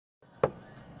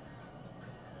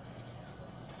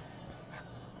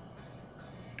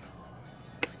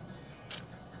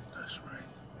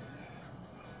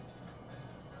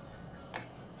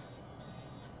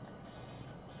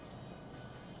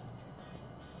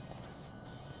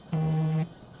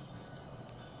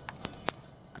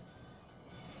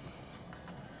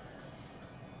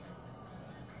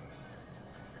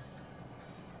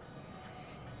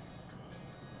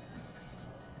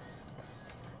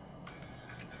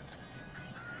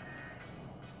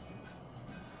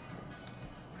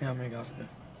Yeah, I mean, gospel.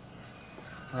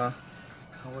 Huh?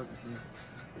 How was it?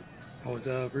 How was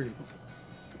reading?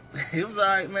 It was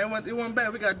alright, man. It wasn't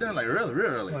bad. We got done like real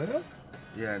early. Oh, yeah?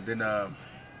 Yeah, and then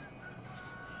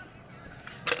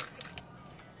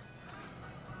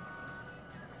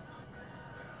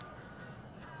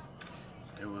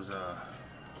it was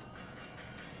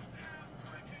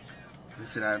they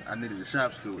said I needed a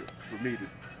shop steward for me to.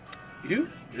 You?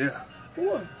 Yeah. For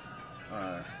what?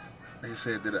 They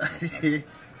said that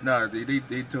no,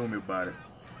 they told me about it.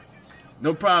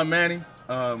 No problem, Manny.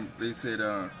 They said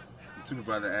the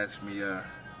supervisor asked me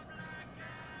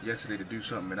yesterday to do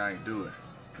something and I ain't do it.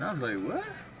 And I was like, what?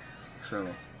 So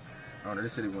I don't know, they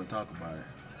said they wouldn't talk about it.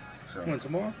 So When,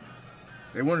 tomorrow?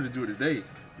 they wanted to do it today,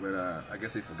 but I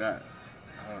guess they forgot.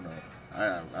 I don't know.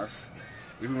 I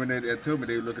even when they told me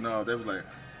they were looking off, they was like,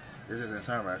 this isn't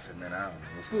time. I said, man, I don't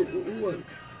know. Who was it?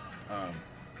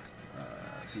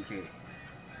 TK.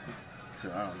 So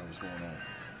I don't know what's going on.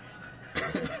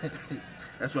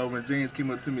 That's why when James came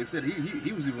up to me and said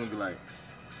he was even gonna be like,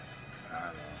 I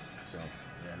don't know. So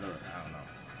yeah, look, I don't know.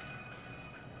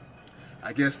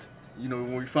 I guess, you know,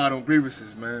 when we fought on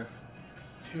grievances, man.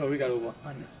 You know, we got over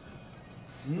 100.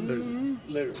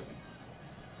 Literally.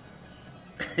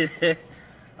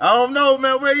 I don't know,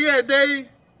 man. Where you at, Dave?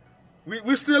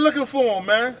 We still looking for him,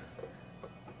 man.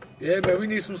 Yeah, man, we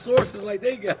need some sources like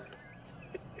they got.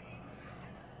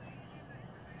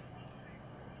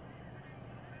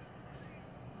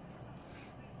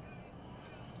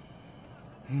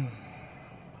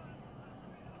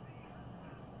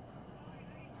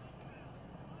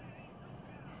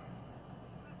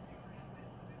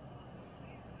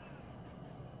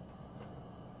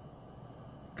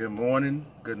 Good morning,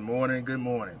 good morning, good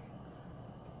morning.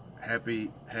 Happy,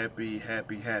 happy,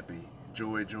 happy, happy.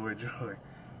 Joy, joy, joy.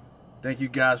 Thank you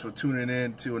guys for tuning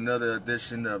in to another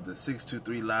edition of the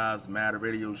 623 Lives Matter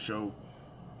radio show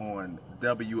on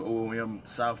WOM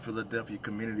South Philadelphia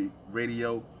Community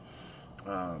Radio,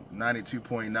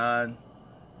 92.9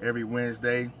 every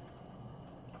Wednesday.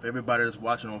 For everybody that's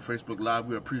watching on Facebook Live,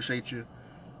 we appreciate you.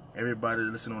 Everybody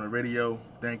that's listening on the radio,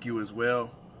 thank you as well.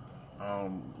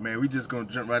 Man, we just gonna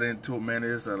jump right into it, man.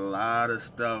 There's a lot of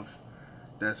stuff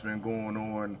that's been going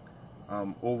on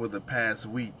over the past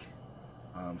week,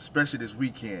 especially this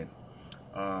weekend.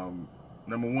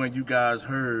 Number one, you guys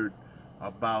heard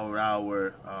about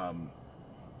our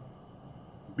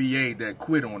BA that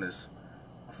quit on us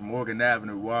from Oregon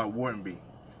Avenue, Wild Whartonby,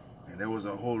 and there was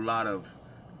a whole lot of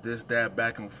this, that,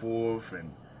 back and forth,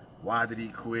 and why did he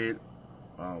quit?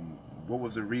 What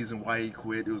was the reason why he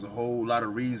quit? There was a whole lot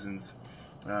of reasons.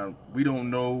 We don't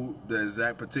know the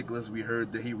exact particulars. We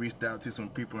heard that he reached out to some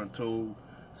people and told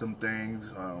some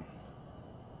things.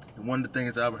 One of the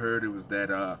things I've heard, it was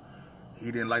that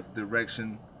he didn't like the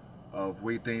direction of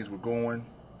way things were going.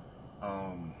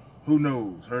 Who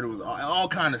knows? Heard it was all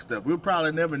kind of stuff. We'll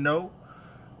probably never know.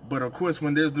 But of course,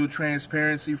 when there's no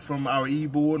transparency from our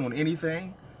e-board on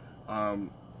anything,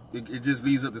 it just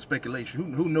leaves up to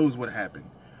speculation. Who knows what happened?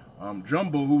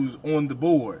 Jumbo, who's on the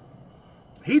board,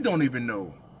 he don't even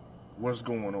know what's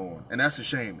going on, and that's a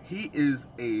shame. He is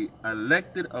a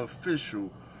elected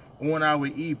official on our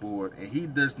e-board, and he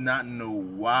does not know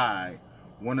why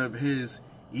one of his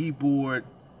e-board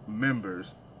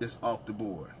members is off the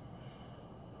board.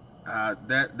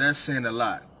 That's saying a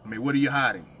lot. I mean, what are you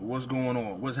hiding? What's going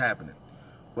on? What's happening?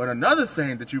 But another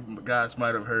thing that you guys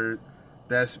might have heard,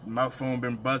 that's my phone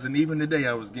been buzzing. Even today,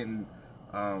 I was getting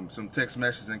some text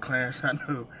messages. And Clarence,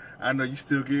 I know you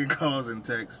still getting calls and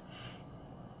texts.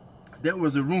 There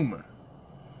was a rumor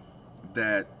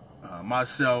that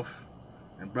myself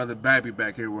and Brother Babby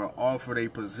back here were offered a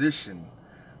position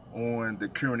on the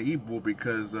current e-board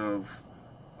because of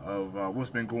what's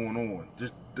been going on.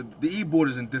 Just the e-board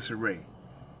is in disarray.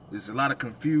 There's a lot of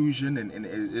confusion, and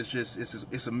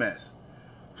it's a mess.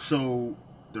 So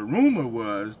the rumor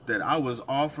was that I was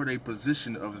offered a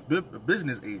position of a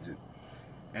business agent,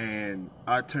 and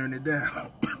I turned it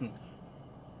down.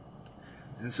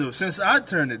 And so since I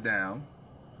turned it down,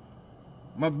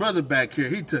 my brother back here,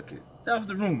 he took it. That was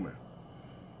the rumor.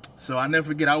 So I never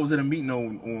forget, I was at a meeting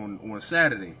on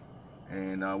Saturday,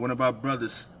 and one of our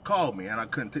brothers called me, and I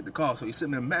couldn't take the call, so he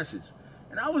sent me a message.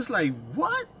 And I was like,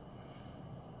 what?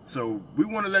 So we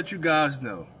want to let you guys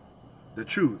know the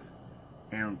truth.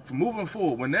 And from moving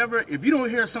forward, if you don't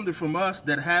hear something from us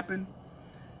that happened,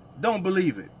 don't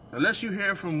believe it. Unless you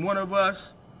hear from one of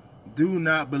us, do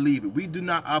not believe it. We do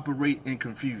not operate in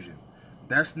confusion.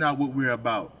 That's not what we're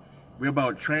about. We're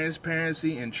about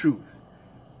transparency and truth.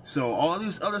 So all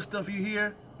this other stuff you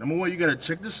hear, number one, you got to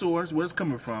check the source, where it's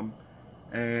coming from.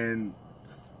 And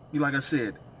like I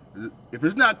said, if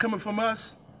it's not coming from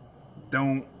us,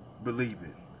 don't believe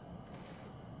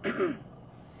it.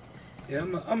 Yeah,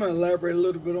 I'm gonna elaborate a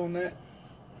little bit on that.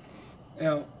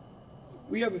 Now,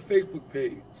 we have a Facebook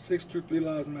page, 623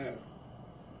 Lives Matter.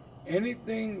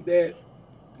 Anything that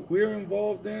we're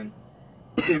involved in,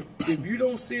 if you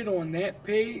don't see it on that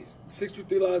page,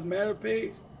 623 Lives Matter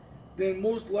page, then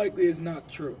most likely it's not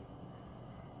true.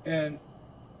 And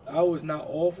I was not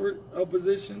offered a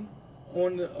position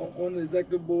on the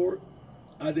executive board.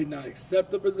 I did not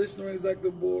accept a position on the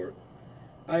executive board.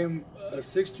 I am a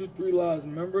 623 Lives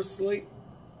member slate.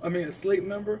 A slate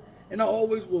member, and I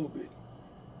always will be.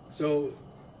 So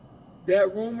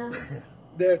that rumor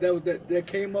that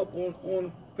came up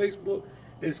on Facebook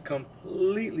is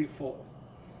completely false.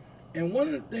 And one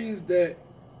of the things that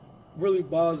really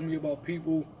bothers me about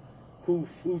people who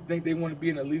think they want to be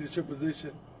in a leadership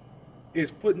position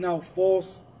is putting out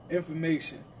false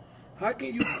information. How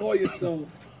can you call yourself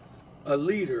a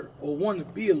leader or want to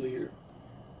be a leader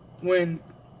when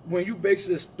you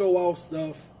basically just throw out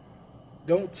stuff,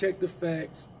 don't check the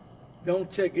facts,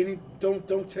 don't check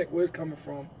where it's coming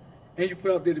from, and you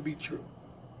put out there to be true?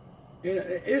 And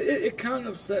it kind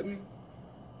of upset me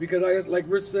because I guess, like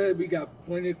Rich said, we got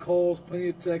plenty of calls, plenty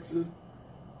of texts,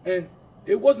 and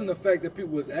it wasn't the fact that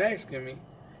people was asking me.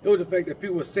 It was the fact that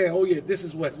people were saying, "Oh yeah, this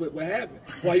is what happened.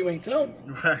 Why you ain't telling me?"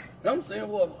 Right. And I'm saying,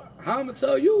 "Well, how am I gonna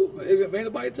tell you if ain't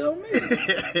nobody tell me?"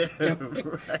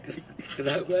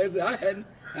 Because like I said,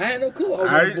 I had no clue.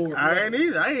 I ain't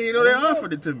either. I ain't know they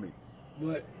offered it to me.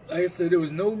 But like I said, there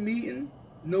was no meeting,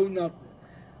 no nothing.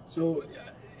 So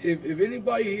if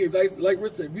anybody here, like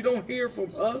Rich said, if you don't hear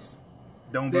from us,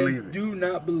 don't believe it. Do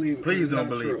not believe it. Please don't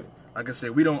believe it. Like I said,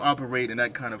 we don't operate in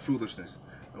that kind of foolishness.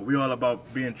 We're all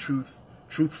about being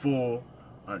truthful,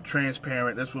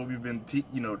 transparent. That's what we've been,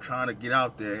 trying to get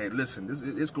out there. Hey, listen,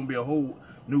 it's going to be a whole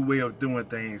new way of doing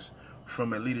things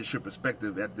from a leadership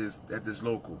perspective at this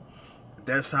local.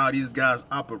 That's how these guys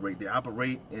operate. They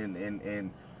operate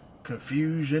in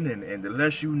confusion and the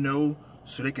less you know,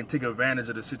 so they can take advantage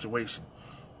of the situation.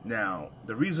 Now,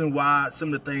 the reason why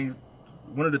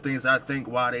one of the things I think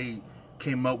why they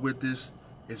came up with this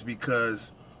is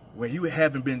because when you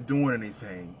haven't been doing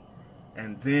anything,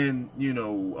 and then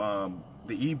the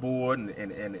e-board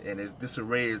and as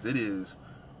disarray as it is,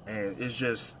 and it's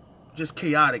just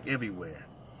chaotic everywhere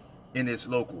in this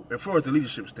local. As far as the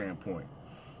leadership standpoint,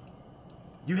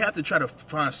 you have to try to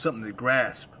find something to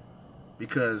grasp,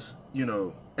 because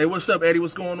hey, what's up, Eddie?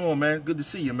 What's going on, man? Good to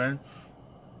see you, man.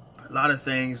 A lot of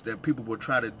things that people will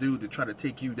try to do to try to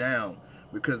take you down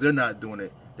because they're not doing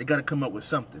it. They got to come up with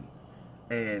something.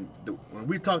 And when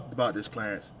we talked about this,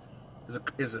 Clarence,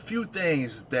 there's a few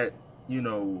things that, in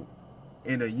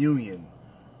a union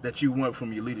that you want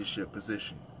from your leadership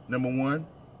position. Number one,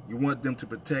 you want them to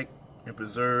protect and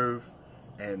preserve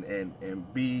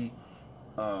and be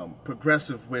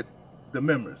progressive with the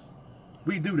members.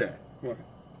 We do that. Right.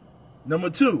 Number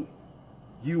two,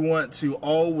 you want to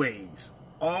always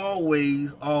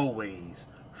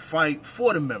fight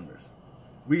for the members.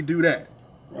 We do that.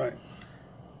 Right.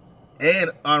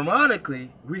 And ironically,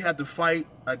 we have to fight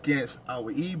against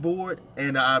our e-board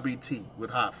and the IBT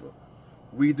with HOFA.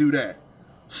 We do that.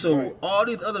 So right. All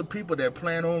these other people that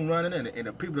plan on running and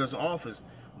the people that's in office,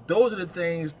 those are the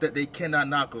things that they cannot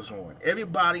knock us on.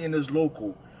 Everybody in this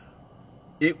local,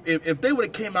 if they would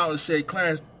have came out and said,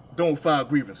 Clarence, don't file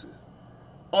grievances,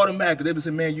 automatically they would say,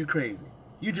 man, you crazy.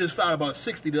 You just filed about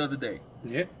 60 the other day.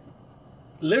 Yeah.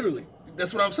 Literally.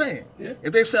 That's what I'm saying. Yeah.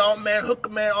 If they say, oh man, Hooker,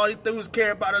 man, all he do is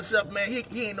care about himself, man,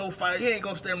 he ain't no fighter, he ain't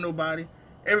gonna stand nobody.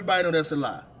 Everybody know that's a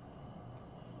lie.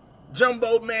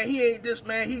 Jumbo, man, he ain't this,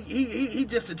 man, he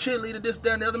just a cheerleader, this,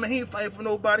 that, and the other, man, he ain't fighting for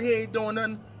nobody, he ain't doing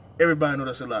nothing. Everybody know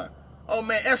that's a lie. Oh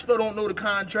man, Espo don't know the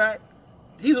contract.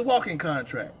 He's a walking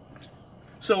contract.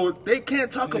 So they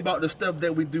can't talk about the stuff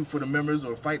that we do for the members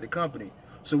or fight the company.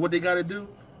 So what they gotta do,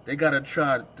 they gotta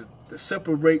try to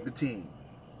separate the team.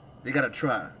 They gotta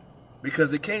try.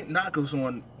 Because they can't knock us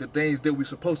on the things that we're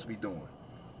supposed to be doing,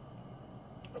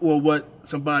 or what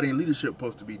somebody in leadership is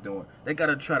supposed to be doing. They got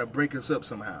to try to break us up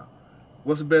somehow.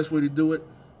 What's the best way to do it?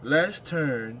 Let's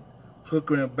turn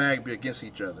Hooker and Bagby against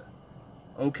each other.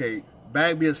 Okay,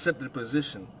 Bagby accepted the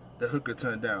position that Hooker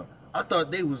turned down. I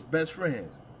thought they was best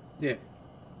friends. Yeah.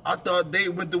 I thought they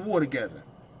went to war together.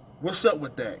 What's up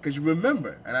with that? Because you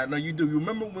remember, and I know you do. You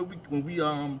remember when we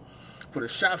for the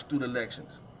shop steward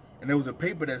elections, and there was a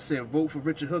paper that said vote for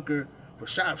Richard Hooker for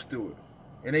shop steward,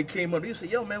 and they came up. They said,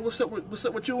 "Yo, man, what's up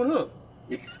with you and Hook?"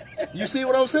 You see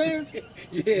what I'm saying?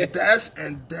 Yeah.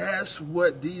 That's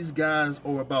what these guys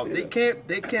are about. Yeah.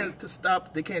 They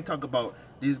can't talk about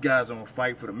these guys on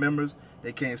fight for the members.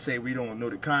 They can't say we don't know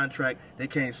the contract. They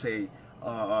can't say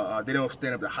they don't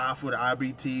stand up to Hartford,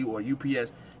 IBT, or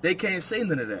UPS. They can't say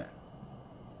none of that.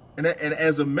 And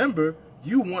as a member,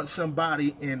 you want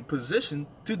somebody in position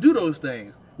to do those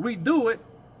things. We do it.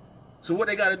 So what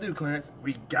they got to do, Clarence?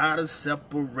 We got to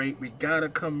separate. We got to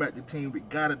come back to team. We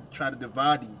got to try to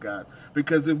divide these guys.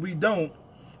 Because if we don't,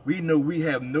 we know we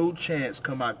have no chance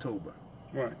come October.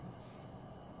 Right.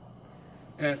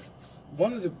 And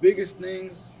one of the biggest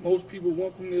things most people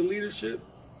want from their leadership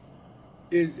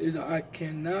is I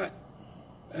cannot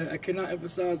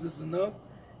emphasize this enough,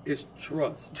 is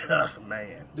trust.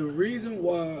 Man. The reason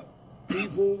why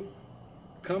people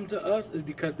come to us is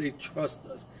because they trust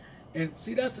us. And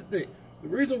see, that's the thing. The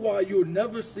reason why you'll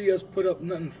never see us put up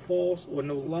nothing false or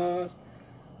no lies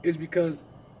is because,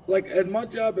 like, as my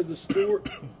job as a steward,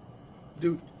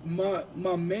 dude, my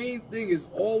main thing is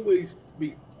always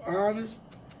be honest,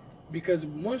 because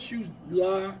once you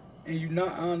lie and you're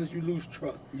not honest, you lose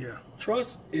trust. Yeah.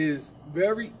 Trust is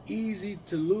very easy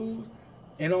to lose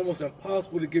and almost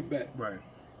impossible to get back. Right.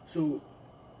 So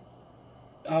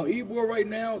our e-board right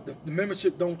now, the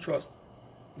membership don't trust.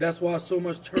 That's why so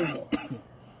much turmoil.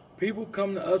 People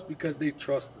come to us because they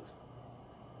trust us,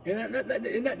 and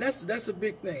that's a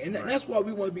big thing. And that's why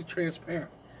we want to be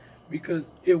transparent.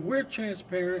 Because if we're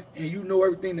transparent and you know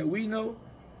everything that we know,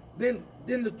 then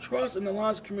the trust and the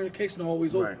lines of communication are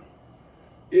always open. Right.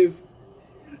 If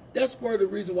that's part of the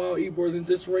reason why our e-board is in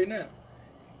this right now.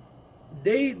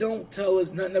 They don't tell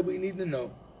us nothing that we need to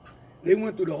know. They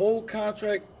went through the whole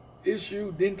contract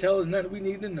issue, didn't tell us nothing we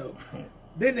need to know.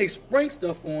 Then they spring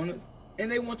stuff on us,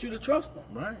 and they want you to trust them.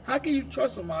 Right. How can you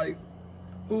trust somebody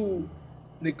who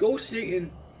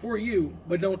negotiating for you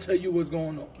but don't tell you what's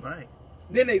going on? Right.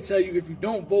 Then they tell you if you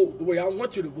don't vote the way I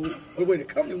want you to vote, or the way the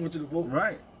company wants you to vote,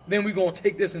 Right. then we're gonna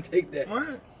take this and take that.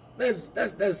 Right.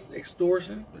 That's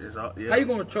extortion. Yeah. How you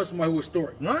gonna trust somebody who's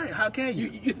extorting? Right. How can you?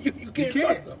 You can't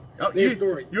trust them. Oh, They're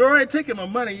extorting. you're already taking my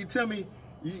money. You tell me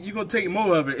you're gonna take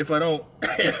more of it if I don't.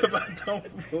 If I don't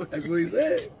vote. That's what he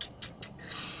said.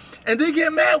 And they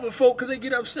get mad with folk because they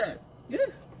get upset. Yeah.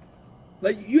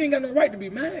 Like, you ain't got no right to be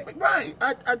mad. Right.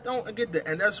 I don't get that.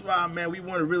 And that's why, man, we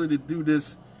wanted really to do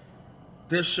this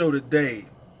show today,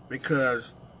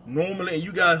 because normally, and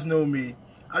you guys know me,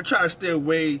 I try to stay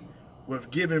away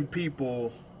with giving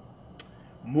people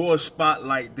more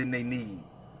spotlight than they need.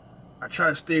 I try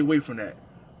to stay away from that.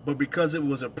 But because it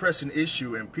was a pressing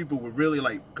issue and people were really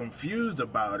like confused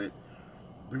about it,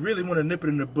 we really want to nip it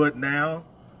in the bud now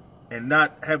and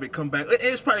not have it come back.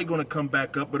 It's probably going to come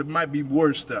back up, but it might be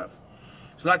worse stuff.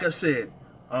 So like I said,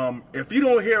 if you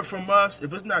don't hear from us,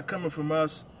 if it's not coming from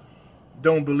us,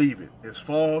 don't believe it. It's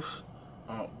false.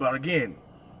 But again,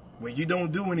 when you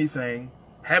don't do anything,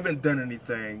 haven't done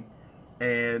anything,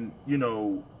 and, you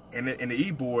know, in the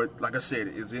e-board, like I said,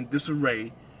 is in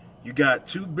disarray. You got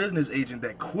 2 business agents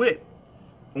that quit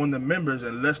on the members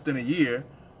in less than a year.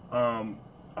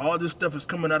 All this stuff is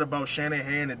coming out about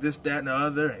Shanahan and this, that, and the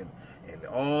other, and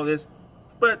all this.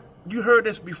 But you heard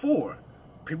this before.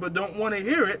 People don't want to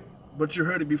hear it, but you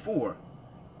heard it before.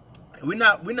 And we're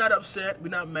not upset. We're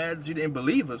not mad that you didn't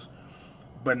believe us.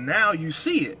 But now you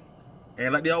see it.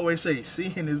 And like they always say,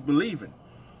 seeing is believing.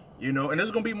 You know, and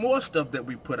there's going to be more stuff that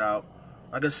we put out.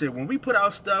 Like I said, when we put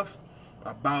out stuff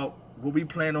about what we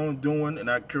plan on doing in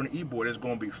our current e-board, it's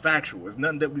going to be factual. It's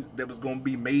nothing that was going to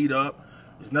be made up.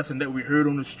 It's nothing that we heard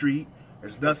on the street.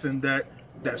 It's nothing that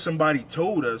somebody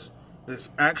told us.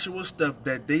 It's actual stuff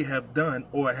that they have done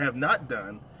or have not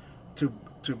done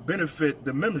to benefit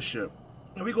the membership.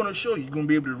 And we're going to show you. You're going to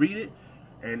be able to read it.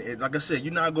 And like I said,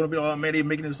 you're not going to be, oh, man, they're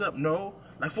making this up. No.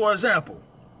 Like, for example,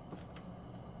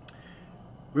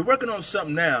 we're working on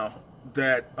something now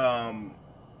that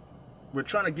we're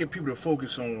trying to get people to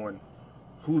focus on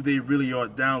who they really are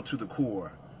down to the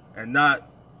core and not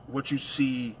what you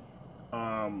see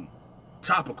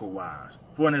topical-wise.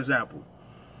 For an example,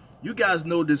 you guys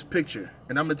know this picture,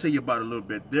 and I'm going to tell you about it a little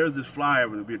bit. There's this flyer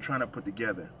that we're trying to put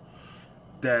together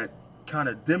that kind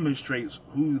of demonstrates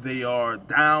who they are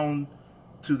down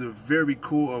to the very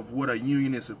core of what a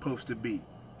union is supposed to be.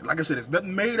 And like I said, it's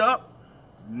nothing made up,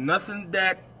 nothing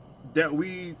that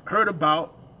we heard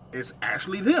about. It's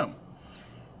actually them.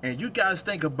 And you guys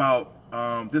think about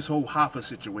this whole Hoffa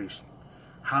situation,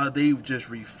 how they've just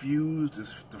refused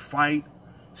to fight,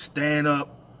 stand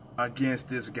up against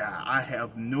this guy. I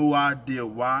have no idea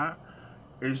why.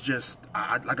 It's just,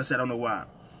 like I said, I don't know why.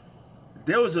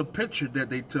 There was a picture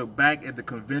that they took back at the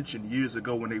convention years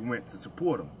ago when they went to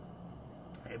support him.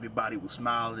 Everybody was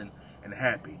smiling and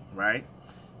happy, right?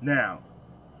 Now,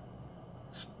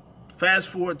 fast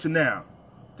forward to now,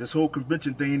 this whole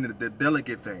convention thing, the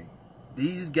delegate thing.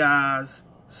 These guys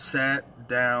sat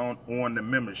down on the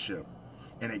membership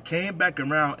And it came back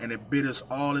around and it bit us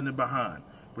all in the behind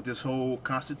with this whole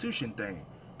Constitution thing.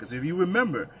 Because if you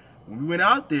remember, when we went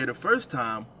out there the first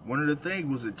time, one of the things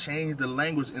was to change the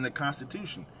language in the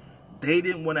Constitution. They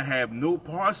didn't want to have no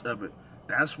parts of it.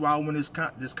 That's why when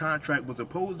this contract was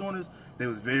opposed on us, they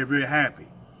was very, very happy.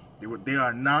 They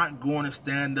are not going to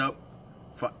stand up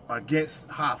against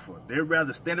Hoffa. They'd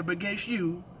rather stand up against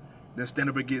you than stand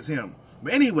up against him.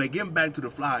 But anyway, getting back to the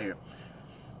flyer,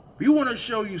 we want to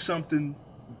show you something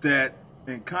that,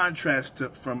 in contrast to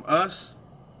from us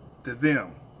to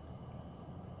them,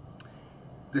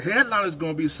 the headline is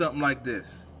going to be something like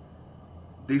this.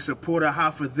 They supported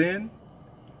Hoffa then,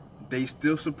 they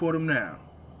still support him now.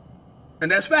 And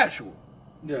that's factual.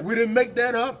 Yes. We didn't make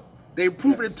that up. They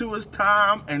proved it to us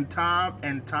time and time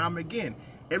and time again.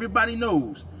 Everybody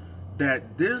knows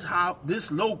that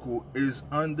this local is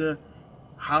under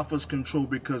Hoffa's control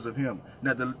because of him.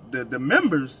 Now, the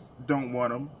members don't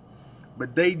want him,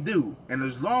 but they do. And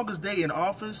as long as they in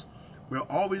office, we're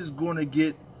always going to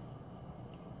get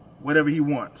whatever he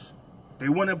wants. If they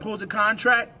want to impose a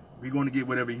contract, we're going to get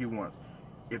whatever he wants.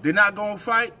 If they're not going to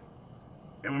fight,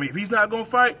 if he's not going to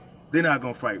fight, they're not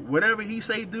going to fight. Whatever he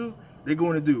say do, they're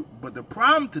going to do. But the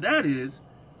problem to that is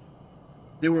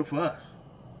they work for us.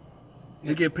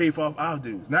 They get paid for our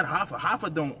dues, not Hoffa.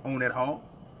 Hoffa don't own that hall.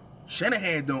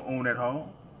 Shanahan don't own that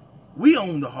hall. We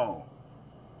own the hall.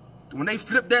 When they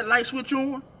flip that light switch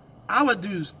on, our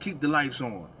dudes keep the lights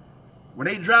on. When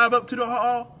they drive up to the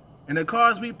hall and the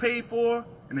cars we pay for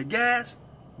and the gas,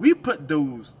 we put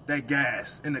that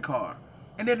gas in the car.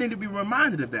 And they need to be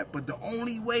reminded of that. But the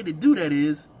only way to do that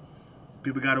is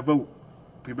people got to vote.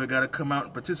 People got to come out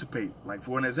and participate. Like,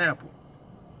 for an example,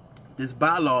 this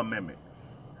bylaw amendment.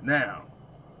 Now,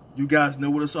 you guys know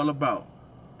what it's all about.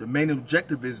 The main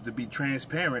objective is to be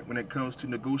transparent when it comes to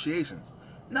negotiations.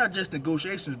 Not just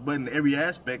negotiations, but in every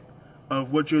aspect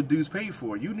of what your dues pay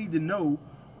for. You need to know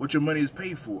what your money is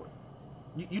paid for.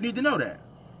 You need to know that.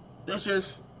 That's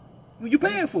just what you're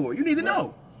paying for. You need to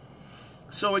know.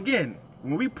 So again,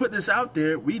 when we put this out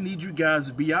there, we need you guys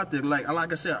to be out there.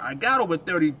 Like I said, I got over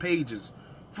 30 pages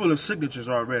full of signatures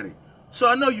already. So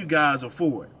I know you guys are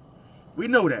for it. We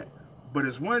know that. But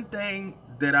it's one thing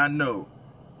that I know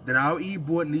that our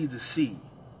e-board needs to see.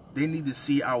 They need to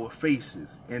see our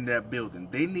faces in that building.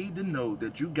 They need to know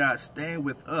that you guys stand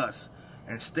with us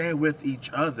and stand with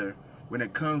each other when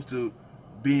it comes to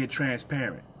being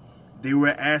transparent. They were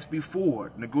asked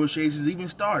before negotiations even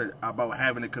started about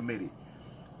having a committee.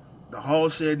 The hall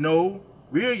said, no,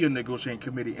 we're your negotiating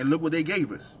committee. And look what they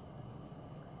gave us.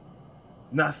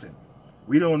 Nothing.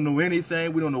 We don't know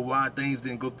anything. We don't know why things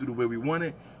didn't go through the way we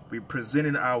wanted. We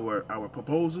presented our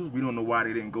proposals. We don't know why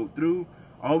they didn't go through.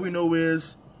 All we know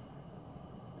is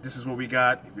this is what we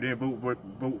got. If you didn't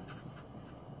vote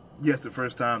yes the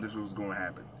first time, this was going to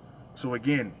happen. So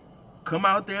again, come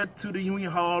out there to the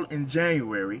Union Hall in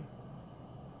January.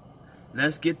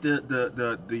 Let's get the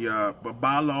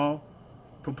bylaw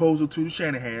proposal to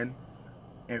Shanahan.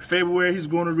 In February, he's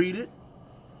going to read it.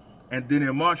 And then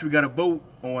in March, we got to vote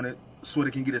on it so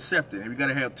it can get accepted. And we got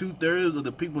to have 2/3 of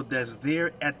the people that's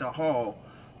there at the hall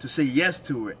to say yes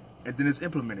to it. And then it's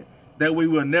implemented. That way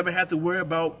we'll never have to worry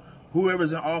about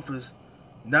whoever's in office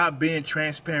not being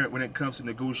transparent when it comes to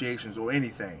negotiations or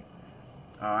anything.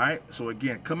 All right? So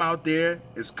again, come out there.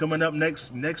 It's coming up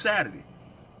next Saturday,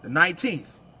 the 19th.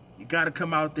 You got to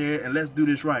come out there and let's do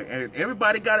this right. And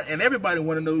everybody got it. And everybody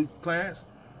want to know, Clarence,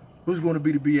 who's going to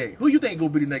be the BA? Who you think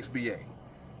going to be the next BA?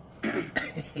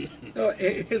 No,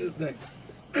 here's the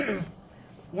thing.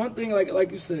 One thing,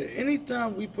 like you said,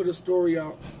 anytime we put a story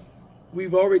out,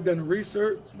 we've already done the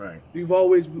research. Right. We've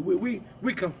always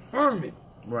we confirm it.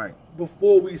 Right.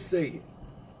 Before we say it.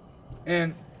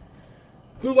 And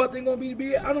who do I think gonna be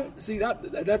the BA? I don't see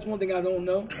that. That's one thing I don't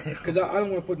know because I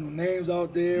don't want to put no names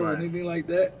out there or anything like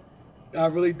that. I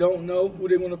really don't know who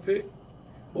they want to pick.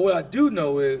 But what I do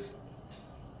know is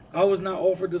I was not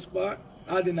offered the spot.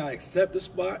 I did not accept the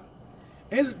spot.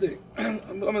 And here's the thing.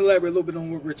 I'm going to elaborate a little bit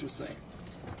on what Rich was saying.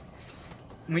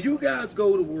 When you guys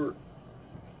go to work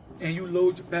and you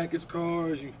load your package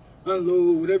cars, you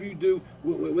unload, whatever you do,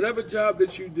 whatever job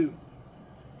that you do,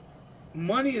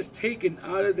 money is taken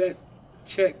out of that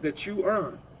check that you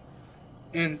earn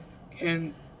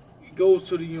and goes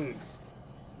to the union.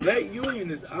 That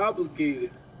union is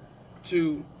obligated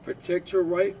to protect your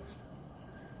rights,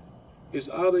 is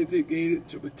obligated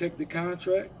to protect the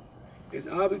contract, is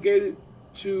obligated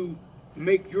to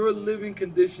make your living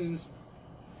conditions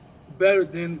better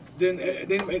than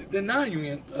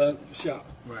non-union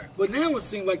shops. Right. But now it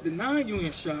seems like the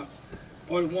non-union shops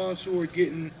are the ones who are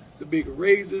getting the bigger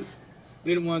raises.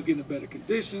 They're the ones getting the better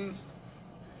conditions.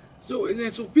 So and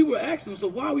then so people are asking, so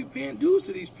why are we paying dues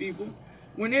to these people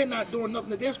when they're not doing nothing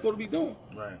that they're supposed to be doing?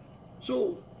 Right.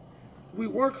 So we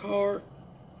work hard,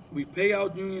 we pay our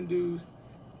union dues,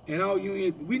 and our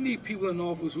union, we need people in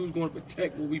office who's going to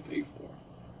protect what we pay for.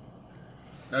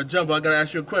 Now, Jumbo, I gotta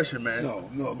ask you a question, man.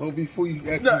 No. Before you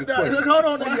ask No, me the question, hold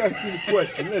on. before you ask me the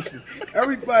question, listen.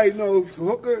 Everybody knows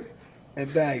Hooker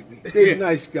and Bagley. They're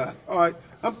nice guys. All right,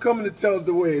 I'm coming to tell it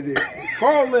the way it is.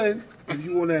 Call in if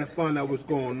you want to find out what's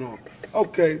going on.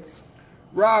 Okay,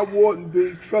 Rod Wharton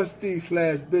B,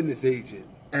 trustee/business agent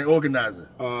And organizer.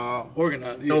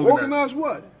 Organize. Yeah. Organize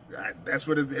what? That's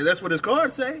what his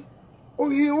card say. Oh,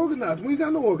 he ain't organized. We ain't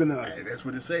got no organizer. That's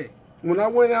what it say. When I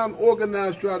went out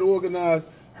and tried to organize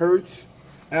Hertz,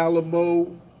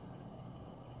 Alamo,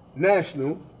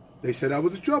 National, they said I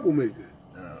was a troublemaker.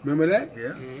 Remember that? Yeah.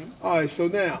 Mm-hmm. All right, so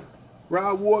now,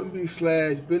 Rod Wharton B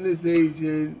 /business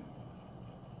agent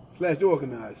 /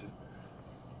 organizer.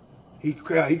 He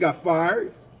got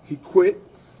fired. He quit.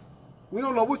 We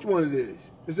don't know which one it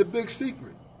is. It's a big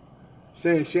secret.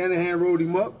 Saying Shanahan wrote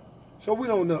him up, so we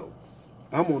don't know.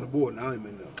 I'm on the board and I ain't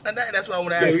even know. And that's what I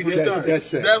want to ask you. That's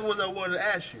sad. That's what I wanted to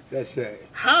ask you. That's sad.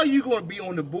 How are you going to be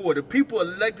on the board? The people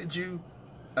elected you,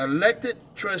 elected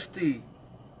trustee,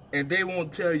 and they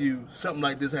won't tell you something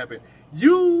like this happened.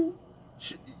 You,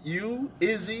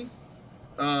 Izzy,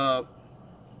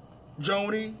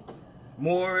 Joni,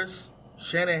 Morris,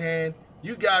 Shanahan,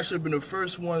 you guys should have been the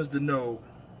first ones to know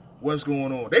what's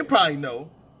going on. They probably know.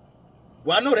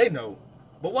 Well, I know they know,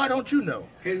 but why don't you know?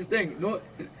 Here's the thing.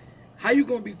 How you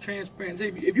gonna be transparent? Say,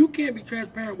 if you can't be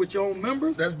transparent with your own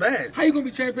members, That's bad. how you gonna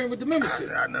be transparent with the membership?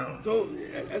 I know. So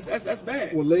that's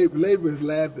bad. Well, labor is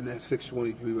laughing at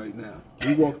 623 right now.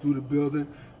 We walk through the building,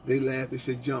 they laugh, they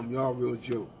say, "Jump, y'all a real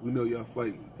joke. We know y'all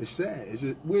fighting." It's sad.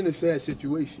 We're in a sad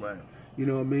situation. Right. You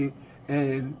know what I mean?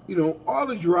 And, all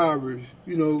the drivers,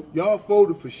 y'all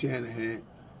voted for Shanahan.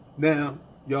 Now,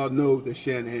 y'all know that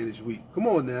Shanahan is weak. Come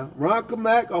on now. Ron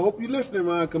Kamak, I hope you're listening,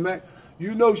 Ron Kamak.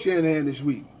 You know Shanahan is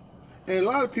weak. And a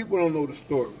lot of people don't know the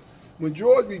story. When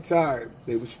George retired,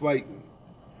 they was fighting.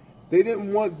 They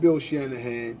didn't want Bill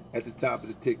Shanahan at the top of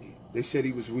the ticket. They said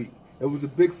he was weak. It was a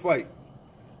big fight.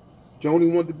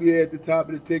 Joni wanted to be at the top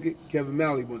of the ticket. Kevin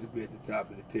Malley wanted to be at the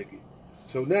top of the ticket.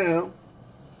 So now,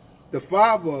 the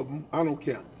five of them, I don't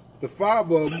count. The five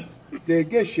of them, they're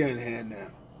against Shanahan now.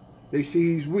 They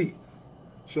see he's weak.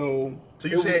 So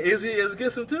you saying Izzy is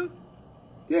against him too?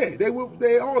 Yeah, they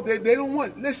don't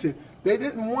want. Listen, they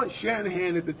didn't want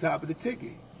Shanahan at the top of the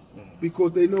ticket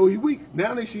because they know he's weak.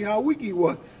 Now they see how weak he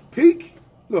was. Peak,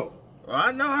 look. Well,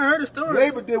 I know. I heard the story.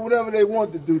 Labor did whatever they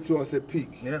wanted to do to us at peak.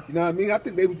 Yeah. You know what I mean? I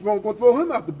think they were going to throw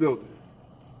him out the building.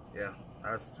 Yeah,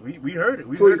 we heard it.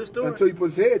 We heard the story until he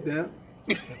put his head down.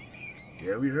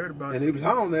 Yeah, we heard about it. And they was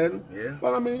hollering at him. Yeah.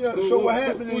 But I mean, so what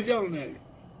happened is. Who's yelling at him?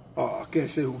 Oh, I can't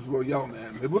say who was yelling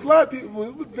at him. It was a lot of people.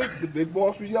 It was the big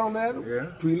boss was yelling at him. Yeah.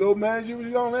 Preload manager was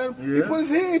yelling at him. Yeah. He put his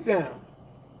head down.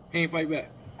 He ain't fight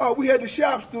back. Oh, we had the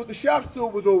shop steward. The shop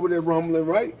steward was over there rumbling,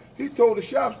 right? He told the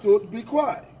shop steward to be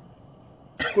quiet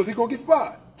because he's going to get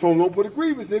fired. Told him don't put a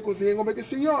grievance in because he ain't going to make a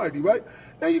seniority, right?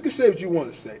 Now, you can say what you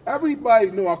want to say.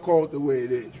 Everybody know I call it the way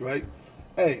it is, right?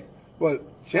 Hey, but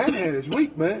Shanahan is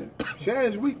weak, man.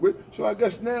 Shanahan's weak. So I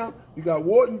guess now you got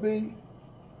Wharton B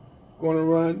going to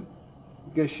run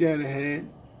against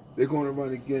Shanahan. They're going to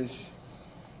run against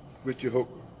Richard Hooker.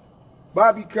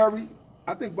 Bobby Curry,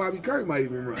 I think Bobby Curry might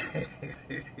even run.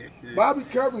 Bobby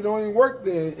Curry don't even work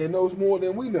there and knows more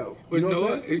than we know. But you know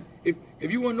what?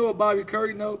 If you want to know what Bobby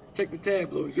Curry knows, check the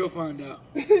tabloids. You'll find out.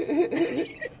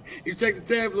 You check the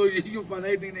tabloids, you'll find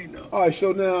everything they know. All right,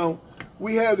 so now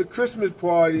we have the Christmas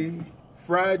party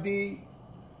Friday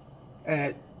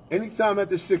at anytime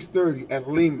after 6:30 at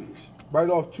Lehman's, right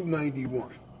off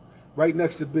 291, right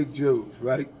next to Big Joe's,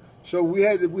 right? So we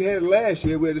had last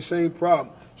year, we had the same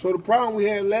problem. So the problem we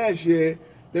had last year,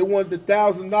 they wanted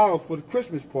 $1,000 for the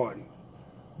Christmas party.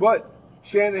 But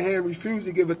Shanahan refused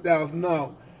to give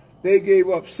 $1,000. They gave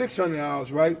up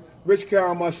 $600, right? Rich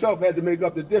Carroll and myself had to make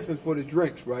up the difference for the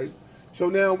drinks, right? So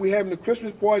now we're having the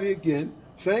Christmas party again,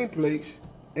 same place,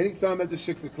 anytime after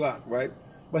 6 o'clock, right?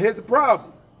 But here's the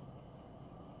problem.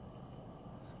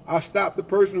 I stopped the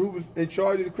person who was in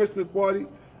charge of the Christmas party.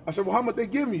 I said, well, how much they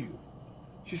giving you?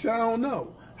 She said, I don't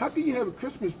know. How can you have a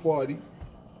Christmas party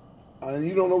and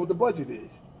you don't know what the budget is?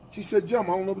 She said, Jim,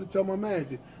 I don't know what to tell my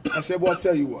manager. I said, well, I'll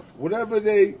tell you what. Whatever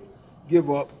they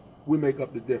give up, we make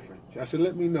up the difference. I said,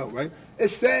 let me know, right?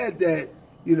 It's sad that,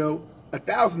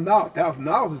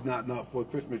 $1,000 is not enough for a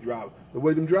Christmas driver. The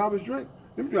way them drivers drink,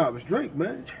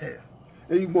 man. Yeah.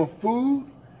 And you want food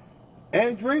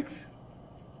and drinks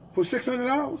for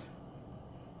 $600?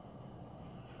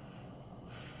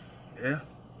 Yeah,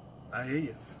 I hear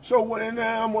you. So, and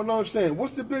now I'm going to understand,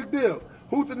 what's the big deal?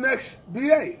 Who's the next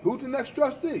BA? Who's the next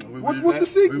trustee? What's the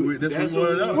secret? That's what we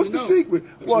want to know. What's the secret?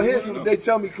 Well, here's what they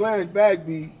tell me: Clarence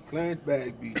Bagby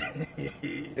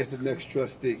is the next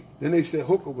trustee. Then they said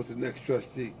Hooker was the next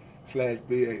trustee /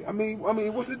 BA. I mean,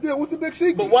 what's the deal? What's the big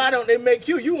secret? But why don't they make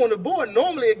you? You on the board.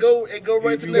 Normally it go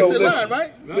right to the next in line,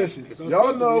 right? Listen,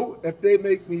 y'all know if they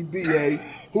make me BA,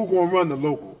 who gonna run the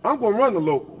local? I'm gonna run the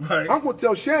local. Right. I'm gonna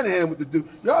tell Shanahan what to do.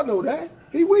 Y'all know that.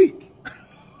 He weak.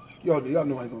 Y'all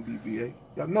know I ain't gonna be BA.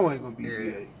 Y'all know I ain't gonna be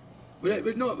BA. But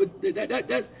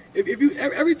that's if you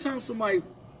every time somebody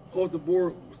off the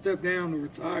board step down or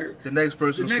retire, the next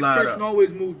person up.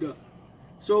 Always moved up.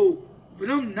 So for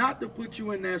them not to put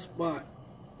you in that spot,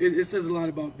 it says a lot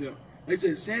about them. Like I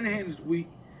said, Shanahan is weak.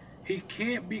 He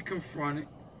can't be confronted.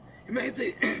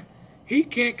 He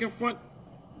can't confront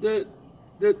the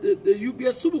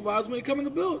UBS supervisor when he come in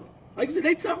the building. Like I said,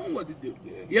 they tell him what to do.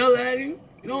 Yeah. Yell at him,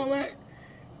 all that.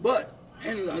 But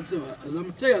and I'm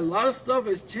gonna tell you, a lot of stuff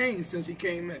has changed since he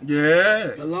came in.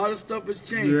 Yeah. A lot of stuff has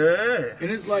changed. Yeah.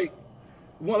 And it's like,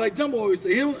 well, like Jumbo always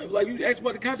say, like you ask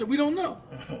about the concept, we don't know,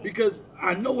 because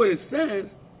I know what it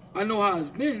says, I know how it's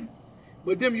been,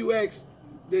 but then you ask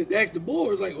the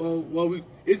board, it's like,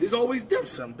 it's always different.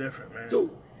 It's something different, man. So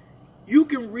you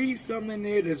can read something in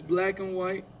there that's black and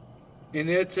white, and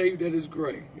they'll tell you that it's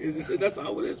gray. That's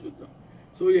how it is with them.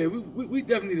 So yeah, we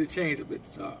definitely need to change a bit at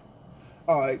the top.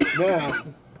 All right, now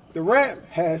the ramp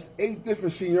has 8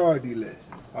 different seniority lists.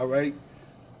 All right,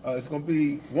 it's gonna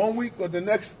be 1 week or the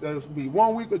next. It's gonna be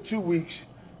 1 week or 2 weeks.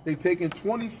 They taking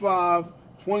 25,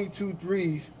 22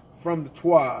 threes from the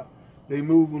TWAD. They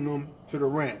moving them to the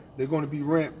ramp. They're gonna be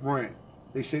ramp.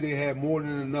 They say they have more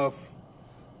than enough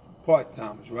part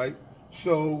timers, right?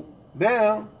 So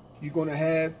now you're gonna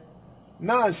have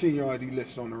 9 seniority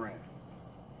lists on the ramp.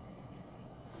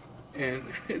 And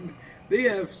they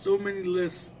have so many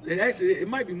lists, and actually it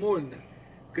might be more than that,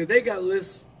 because they got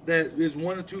lists that there's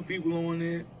 1 or 2 people on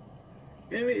there.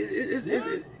 I mean,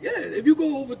 if you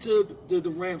go over to the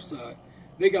ramp side,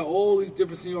 they got all these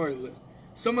different seniority lists.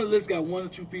 Some of the lists got 1 or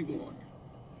 2 people on there.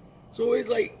 So it's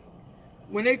like,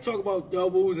 when they talk about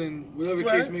doubles and whatever the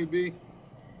case may be,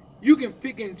 you can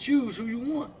pick and choose who you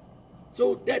want.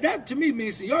 So that to me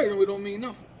means seniority really don't mean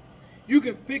nothing. You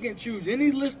can pick and choose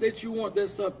any list that you want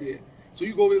that's up there. So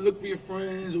you go over there, look for your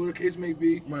friends, or whatever the case may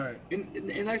be. Right.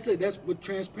 And like I said, that's what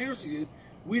transparency is.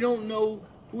 We don't know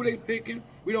who they picking.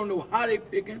 We don't know how they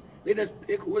picking. They just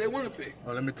pick who they want to pick.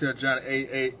 Well, let me tell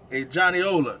Johnny, Johnny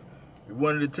Ola, we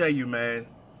wanted to tell you, man,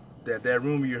 that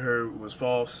rumor you heard was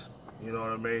false. You know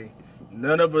what I mean?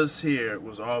 None of us here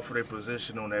was offered a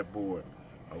position on that board.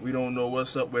 We don't know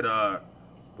what's up with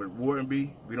Whartonby.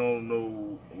 We don't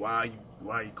know why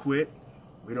he quit.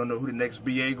 We don't know who the next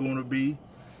BA going to be.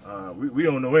 We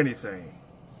don't know anything.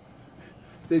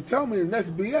 They tell me the next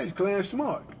BA is Clarence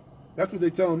Smart. That's what they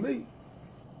telling me.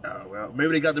 Well,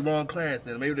 maybe they got the wrong Clarence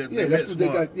then. Maybe that's what Smart. they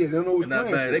got. Yeah, they don't know who's Clarence.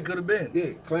 Clarence. They could have been.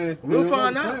 Yeah, Clarence. We'll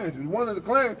find out. Clarence.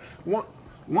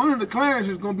 One of the Clarence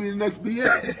is going to be the next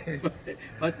BA.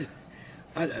 But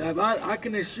I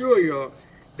can assure y'all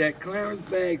that Clarence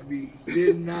Bagby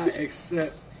did not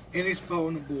accept any spot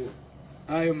on the board.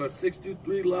 I am a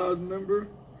 623 Lives member,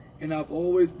 and I've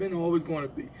always been, always going to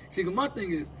be. See, my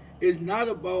thing is, it's not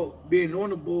about being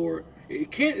on the board.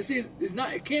 It can't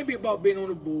be about being on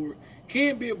the board.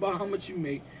 Can't be about how much you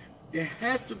make. It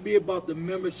has to be about the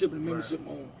membership and membership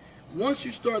only. Once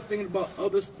you start thinking about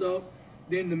other stuff,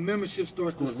 then the membership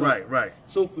starts to suffer. Right.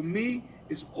 So for me,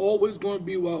 it's always going to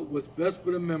be what's best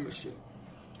for the membership.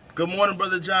 Good morning,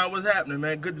 Brother John. What's happening,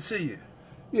 man? Good to see you.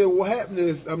 Yeah, what happened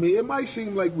is, I mean, it might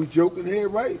seem like we're joking here,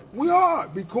 right? We are,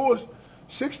 because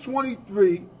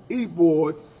 623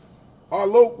 E-Board, our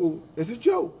local, is a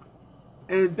joke.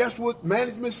 And that's what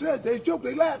management says. They joke.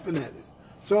 They laughing at us.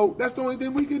 So that's the only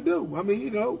thing we can do. I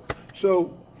mean,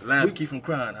 so. Laugh, keep from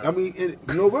crying. Huh? I mean, in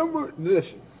November,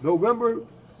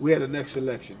 we had the next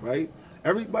election, right?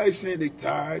 Everybody's saying they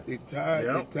tired.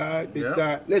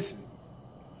 Tired. Listen,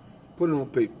 put it on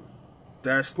paper.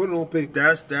 Put it on paper.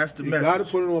 That's the message. You got to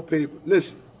put it on paper.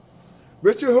 Listen,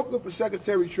 Richard Hooker for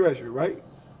Secretary Treasury, right?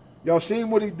 Y'all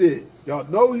seen what he did. Y'all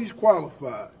know he's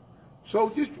qualified. So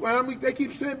they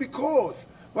keep saying because.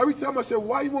 Every time I said,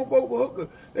 why you won't vote for Hooker?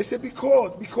 They said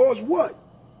because. Because what?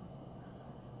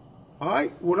 All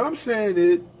right? What I'm saying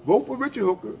is, vote for Richard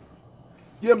Hooker.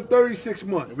 Give him 36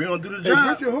 months. If we don't do the job.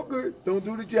 If Richard Hooker don't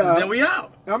do the job, then we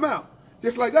out. I'm out.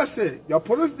 Just like I said, y'all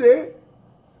put us there.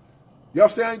 Y'all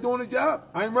say I ain't doing the job,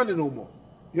 I ain't running no more.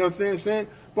 You understand what I'm saying?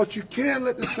 But you can't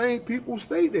let the same people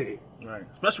stay there. Right.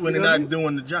 Especially when they're not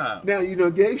doing the job. Now,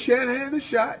 gave Shanahan a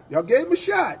shot. Y'all gave him a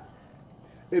shot.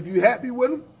 If you're happy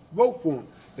with him, vote for him.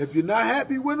 If you're not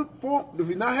happy with him,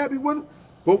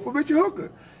 vote for Richard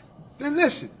Hooker. Then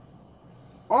listen,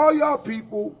 all y'all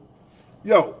people,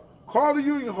 yo, call the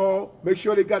Union Hall. Make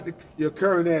sure they got your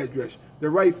current address, the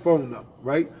right phone number,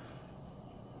 right?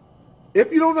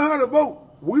 If you don't know how to vote,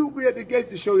 we will be at the gate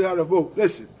to show you how to vote.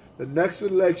 Listen, the next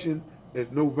election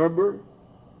is November.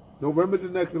 November's the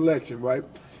next election, right?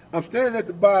 I'm standing at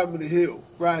the bottom of the hill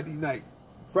Friday night.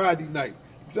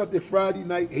 It's up there Friday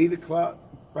night, 8 o'clock,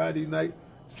 Friday night,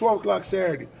 12 o'clock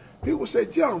Saturday. People say,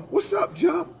 John, what's up,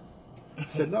 John? I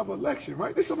said, another election,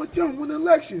 right? They said, John, when the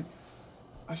election?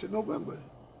 I said, November.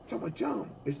 Someone, John,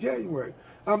 it's January.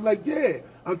 I'm like, yeah,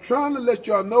 I'm trying to let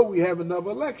y'all know we have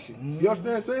another election. You understand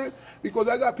what I'm saying? Because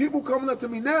I got people coming up to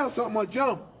me now talking about,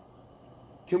 John,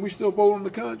 can we still vote on the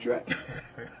contract?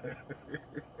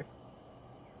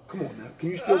 Come on now. Can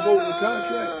you still vote on the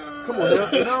contract? Come on now.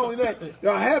 And not only that,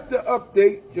 y'all have to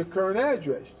update your current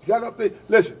address. You got to update.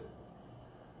 Listen,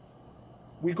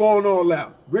 we going all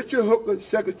out. Richard Hooker,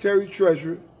 Secretary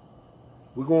Treasurer.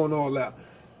 We're going all out.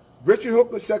 Richard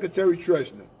Hooker, Secretary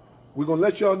Treasurer. We're going to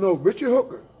let y'all know, Richard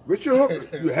Hooker,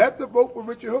 you have to vote for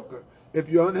Richard Hooker if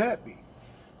you're unhappy.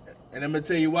 And I'm gonna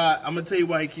tell you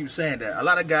why he keeps saying that. A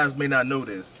lot of guys may not know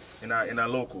this in our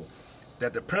local,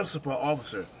 that the principal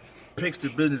officer picks the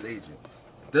business agent.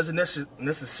 Doesn't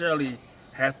necessarily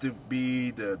have to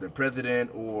be the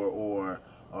president or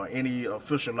any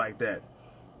official like that.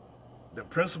 The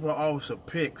principal officer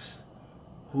picks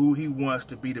who he wants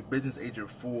to be the business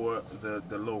agent for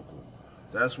the local.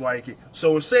 That's why he can.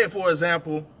 So say, for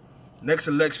example, next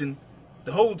election,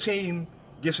 the whole team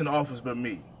gets in office but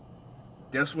me.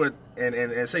 Guess what?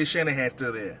 And say Shanahan's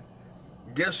still there.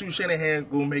 Guess who Shanahan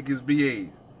gonna make his BAs?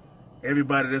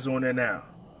 Everybody that's on there now.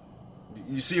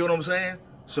 You see what I'm saying?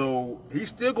 So he's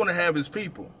still gonna have his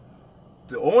people.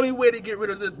 The only way to get rid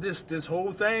of this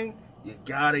whole thing, you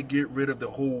gotta get rid of the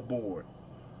whole board.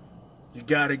 You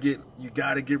gotta get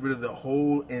rid of the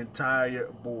whole entire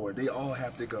board. They all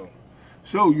have to go.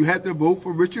 So you have to vote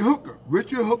for Richard Hooker.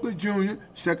 Richard Hooker Jr.,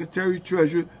 Secretary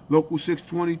Treasurer, Local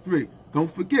 623. Don't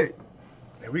forget.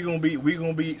 And we're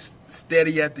gonna be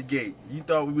steady at the gate. You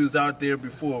thought we was out there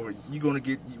before. We're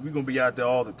gonna be out there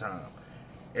all the time.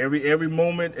 Every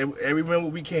moment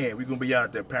we can, we're gonna be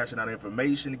out there passing out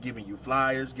information, giving you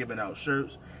flyers, giving out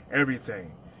shirts,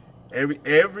 everything.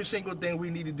 Every single thing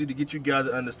we need to do to get you guys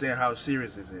to understand how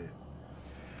serious this is.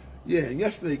 Yeah, and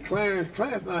yesterday Clarence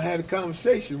and I had a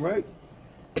conversation, right?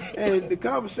 And the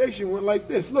conversation went like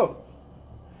this. Look,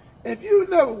 if you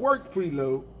never worked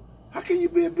preload, how can you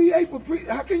be a BA for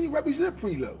how can you represent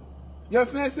preload? You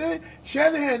understand what I'm saying?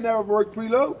 Shanahan never worked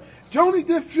preload. Joni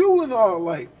did fueling all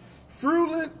life.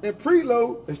 Fueling and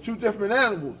preload is two different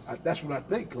animals. That's what I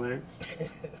think, Clarence.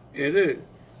 It is.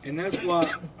 And that's why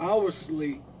our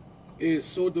slate is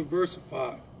so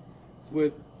diversified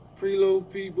with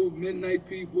preload people, midnight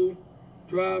people,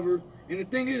 drivers. And the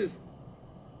thing is,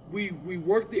 we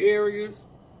work the areas,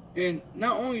 and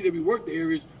not only did we work the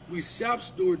areas, we shop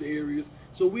steward the areas,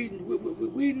 so we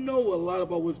know a lot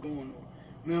about what's going on.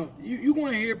 Now, you're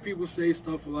going to hear people say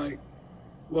stuff like,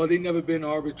 well, they never been to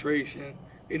arbitration,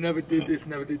 they never did this,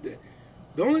 never did that.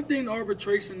 The only thing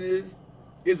arbitration is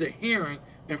a hearing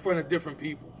in front of different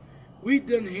people. We've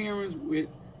done hearings with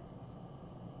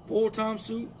full-time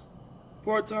suits,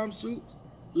 part-time suits,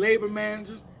 labor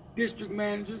managers, district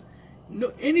managers.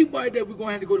 No, anybody that we're going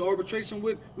to have to go to arbitration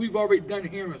with, we've already done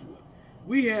hearings with.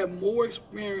 We have more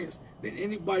experience than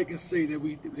anybody can say that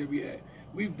we had.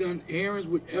 We've done hearings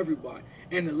with everybody.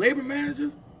 And the labor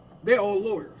managers, they're all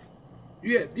lawyers.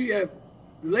 You have the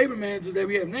labor managers that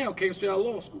we have now came straight out of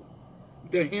law school. We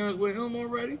did hearings with him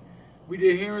already. We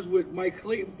did hearings with Mike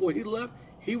Clayton before he left.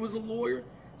 He was a lawyer.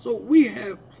 So we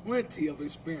have plenty of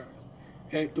experience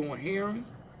at doing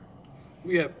hearings.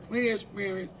 We have plenty of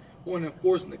experience on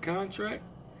enforcing the contract.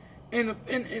 And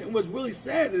what's really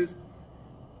sad is,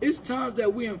 it's times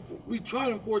that we try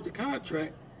to enforce the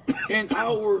contract, and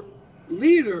our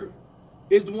leader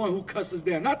is the one who cuts us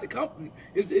down, not the company.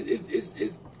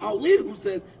 It's our leader who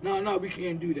says, no, we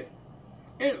can't do that.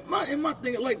 And my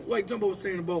thing, like Jumbo was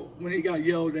saying about when he got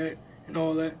yelled at and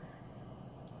all that,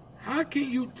 how can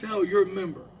you tell your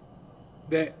member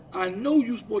that I know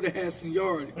you're supposed to have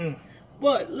seniority,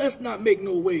 but let's not make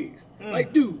no waves?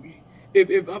 Like, dude,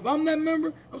 if I'm that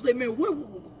member, I'm saying, man,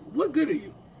 what good are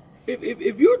you?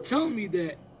 If you're telling me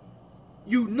that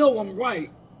you know I'm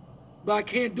right, but I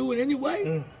can't do it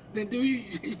anyway, then do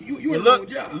you're in the wrong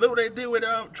job. Look what they did with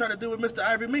trying to do with Mr.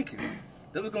 Ivory Minkin.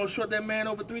 They was gonna short that man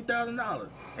over $3,000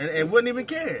 and wouldn't even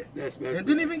care. And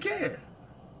didn't even care.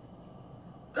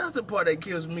 That's the part that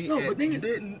kills me. No, and but thing is,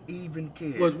 didn't even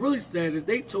care. What's really sad is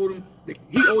they told him that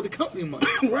he owed the company money.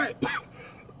 Right.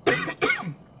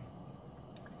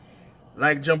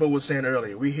 Like Jumbo was saying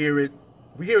earlier, we hear it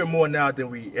more now than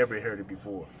we ever heard it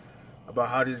before. About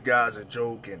how these guys are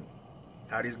joking,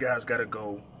 how these guys gotta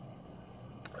go.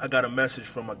 I got a message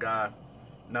from a guy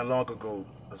not long ago,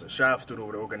 as a shop student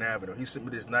over at Oregon Avenue. He sent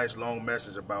me this nice long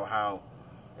message about how,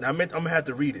 and I'm gonna have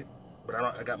to read it, but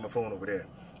I got my phone over there.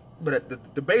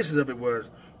 But the basis of it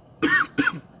was,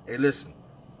 hey, listen,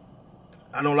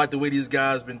 I don't like the way these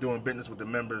guys been doing business with the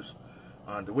members.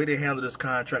 The way they handled this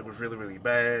contract was really, really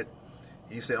bad.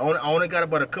 He said, I only got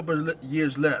about a couple of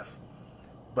years left,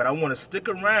 but I want to stick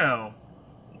around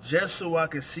just so I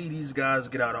can see these guys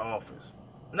get out of office.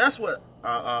 And that's what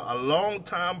a long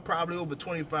time, probably over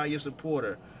 25-year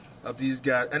supporter of these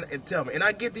guys, and tell me, and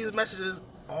I get these messages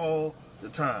all the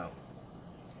time.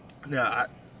 Now,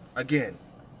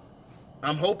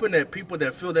 I'm hoping that people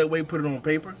that feel that way put it on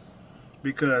paper,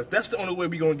 because that's the only way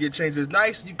we're going to get change. It's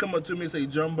nice you come up to me and say,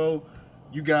 Jumbo,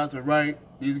 you guys are right.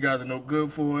 These guys are no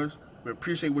good for us. We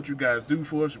appreciate what you guys do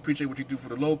for us. We appreciate what you do for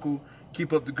the local.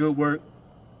 Keep up the good work.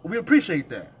 We appreciate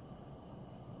that.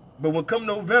 But when come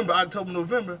November, October,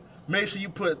 November, make sure you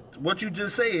put what you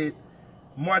just said,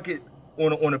 mark it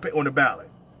on the ballot.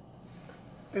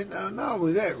 And not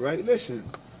only that, right? Listen,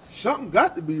 something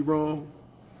got to be wrong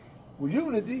with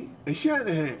Unity and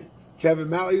Shanahan. Kevin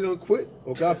Malley done quit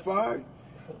or got fired.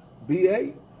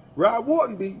 B.A. Rod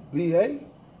Wharton, B.A.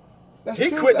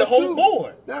 He quit the whole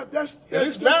board. That's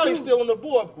His Malley's still on the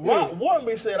board. Yeah.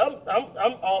 Wharton said, I'm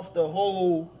off the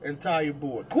whole entire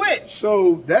board. Quit.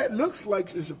 So that looks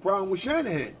like it's a problem with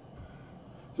Shanahan.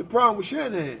 It's a problem with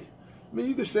Shanahan. I mean,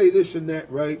 you can say this and that,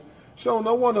 right? So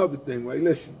now one other thing, right?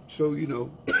 Listen, so,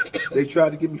 they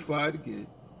tried to get me fired again.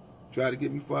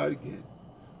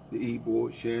 The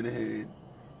E-board, Shanahan,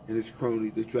 and his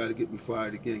cronies, they tried to get me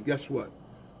fired again. Guess what?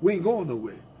 We ain't going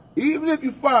nowhere. Even if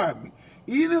you fire me,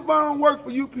 even if I don't work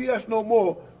for UPS no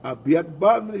more, I'll be at the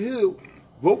bottom of the hill.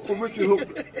 Vote for Richard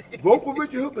Hooker. Vote for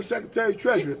Richard Hooker, Secretary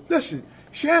Treasurer. Listen,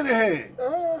 Shanahan,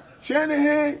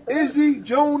 Izzy,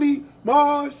 Joni,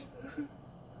 Mars,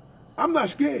 I'm not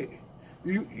scared.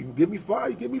 You get me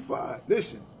fired, you get me fired.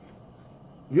 Listen,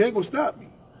 you ain't going to stop me.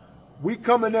 We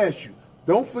coming at you.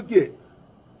 Don't forget,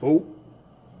 vote.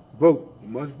 You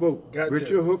must vote. Gotcha.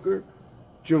 Richard Hooker,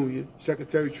 Jr.,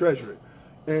 Secretary Treasurer.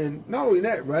 And not only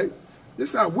that, right?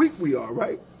 This is how weak we are,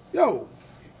 right? Yo,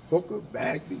 Hooker,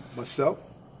 Bagby,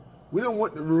 myself, we don't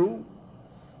want the room.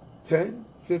 10,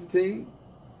 15.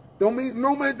 Don't mean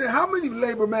no man. How many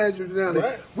labor managers down there?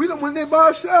 Right. We don't went there by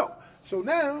ourselves. So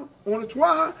now on the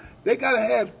TWI, they gotta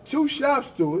have 2 shop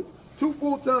stewards, 2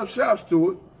 full-time shop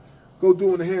stewards, go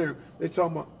doing the hearing. They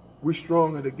talking about we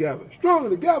stronger together. Stronger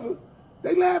together.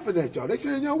 They laughing at y'all. They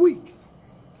saying y'all weak.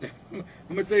 I'm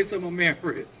gonna tell you something, man,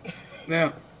 Rich.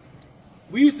 Now,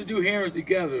 we used to do hearings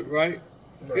together, right?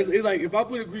 It's like if I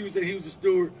put a grievance and he was a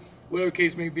steward, whatever the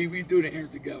case may be, we do the hearings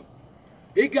together.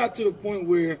 It got to the point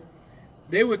where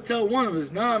they would tell one of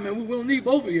us, nah, man, we don't need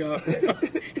both of y'all.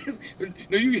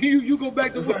 No, you go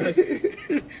back to work.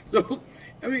 So,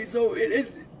 I mean, so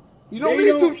it's... You don't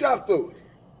need 2 shop stewards.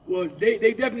 Well,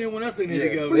 they definitely want us in there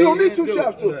together. But you don't need 2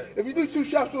 shop stewards. If you do 2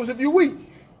 shop stewards, if you're weak.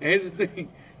 And here's the thing.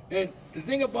 And the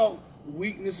thing about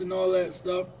weakness and all that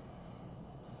stuff,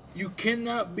 you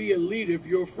cannot be a leader if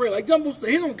you're afraid. Like Jumbo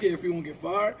said, he don't care if he won't get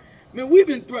fired. Man, we've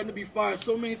been threatened to be fired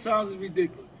so many times, it's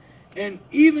ridiculous. And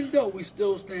even though we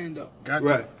still stand up.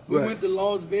 Right. We went to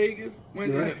Las Vegas,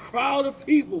 went in a crowd of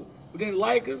people who didn't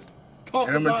like us, talked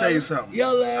and I'm about gonna tell you us, something.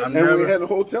 Yell at us. And we had a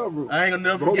hotel room. I ain't gonna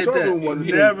never the forget hotel that. Room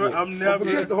wasn't I'm never.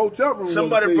 Forget the hotel room.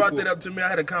 Somebody brought that up to me. I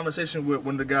had a conversation with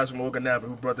one of the guys from Oregon Avenue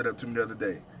who brought that up to me the other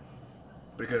day.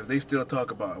 Because they still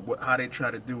talk about how they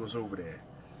try to do us over there.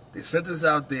 They sent us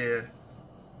out there.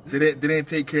 They didn't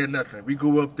take care of nothing. We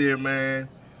go up there, man.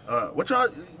 What y'all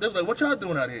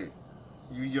doing out here?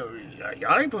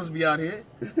 Y'all ain't supposed to be out here.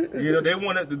 They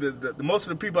wanted the most of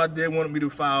the people out there wanted me to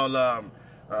file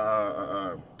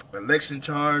election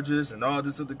charges and all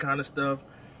this other kind of stuff.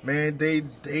 Man, they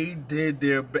did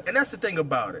their best, and that's the thing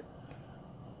about it.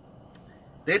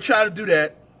 They try to do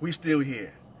that. We still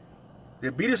here. They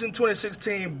beat us in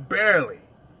 2016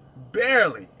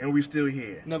 barely, and we still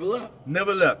here.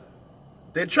 Never left.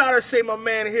 They try to say my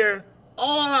man here,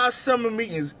 all our summer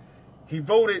meetings, in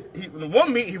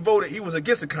one meeting he voted, he was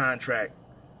against the contract.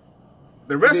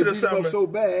 The rest of the summer. So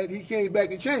bad, he came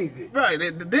back and changed it. Right.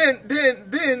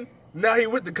 Then, now he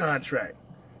with the contract.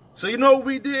 So you know what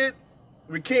we did?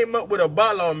 We came up with a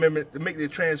bylaw amendment to make the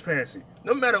transparency.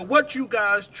 No matter what you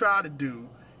guys try to do,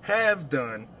 have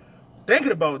done,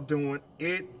 thinking about doing,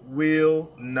 it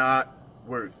will not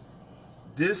work.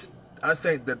 I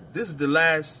think that this is the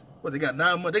last, what, they got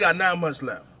 9 months? They got 9 months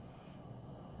left.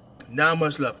 9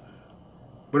 months left.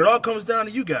 But it all comes down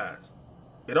to you guys.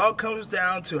 It all comes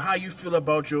down to how you feel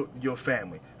about your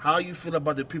family, how you feel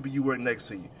about the people you work next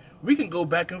to you. We can go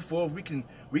back and forth. We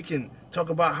can talk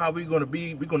about how we're going to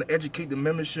be. We're going to educate the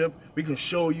membership. We can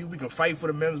show you. We can fight for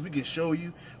the members. We can show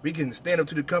you. We can stand up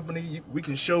to the company. We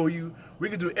can show you. We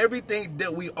can do everything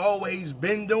that we always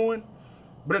been doing.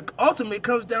 But it ultimately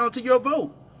comes down to your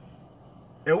vote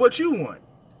and what you want.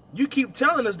 You keep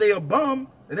telling us they a bum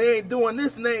and they ain't doing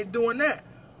this and they ain't doing that.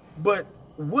 But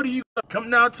what do you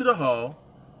come down to the hall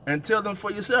and tell them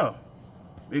for yourself?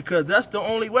 Because that's the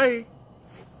only way.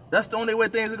 That's the only way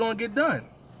things are going to get done.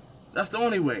 That's the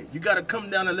only way. You got to come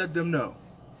down and let them know.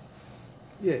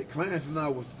 Yeah, Clarence and I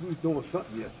was doing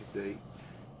something yesterday,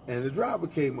 and the driver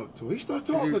came up to us. He started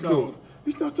talking to us.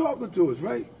 He started talking to us,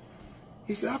 right?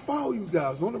 He said, I follow you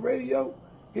guys on the radio.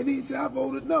 And he said, I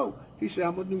voted no. He said,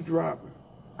 I'm a new driver.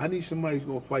 I need somebody who's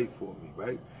going to fight for me,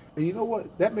 right? And you know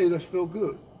what? That made us feel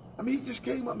good. I mean, he just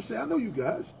came up and said, I know you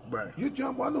guys. Right. You're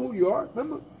Jumbo. I know who you are.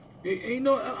 Remember? And you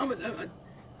know,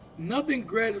 nothing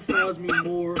gratifies me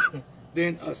more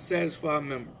than a satisfied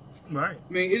member. Right.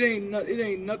 I mean, it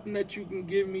ain't nothing that you can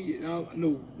give me.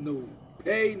 No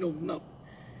pay, no nothing.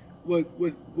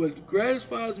 What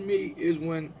gratifies me is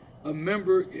when a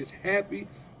member is happy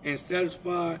and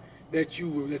satisfied that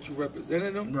you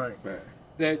represented him. Right.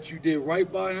 That you did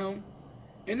right by him.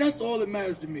 And that's all that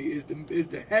matters to me is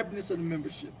the happiness of the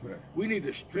membership. Right. We need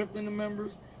to strengthen the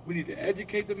members. We need to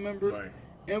educate the members. Right.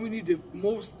 And we need to,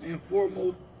 most and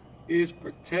foremost, is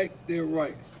protect their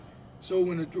rights. So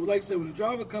when like I said, when the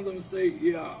driver comes up and say,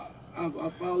 yeah, I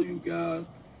follow you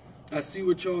guys, I see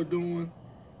what y'all doing,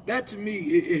 that to me,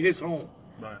 it hits home.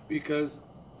 Right. Because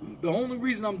the only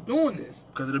reason I'm doing this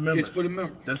because of the members. Is for the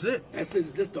members. That's it. That's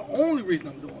it. That's the only reason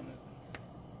I'm doing this.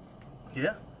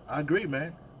 Yeah, I agree,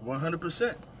 man.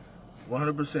 100%.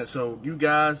 100%. So you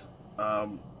guys,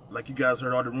 like you guys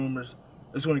heard all the rumors,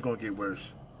 it's only going to get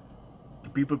worse.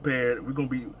 Be prepared. We're going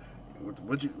to be,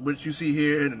 what you see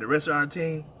here and the rest of our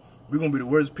team, we're going to be the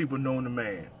worst people known to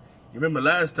man. You remember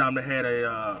last time they had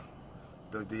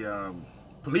the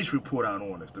police report out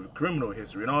on us, the criminal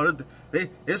history and all that.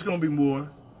 It's going to be more.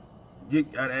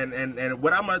 And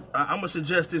what I'm gonna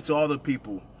suggest this to all the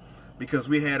people, because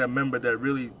we had a member that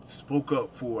really spoke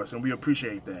up for us, and we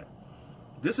appreciate that.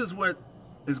 This is what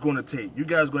it's going to take. You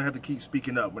guys are going to have to keep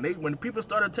speaking up. When people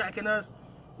start attacking us,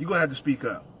 you're going to have to speak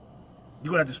up.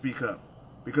 You're going to have to speak up,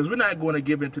 because we're not going to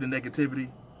give in to the negativity.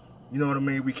 You know what I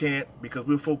mean? We can't, because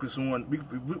we're focused on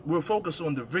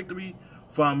the victory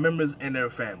for our members and their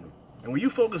families. And when you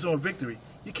focus on victory,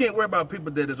 you can't worry about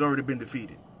people that has already been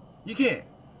defeated. You can't.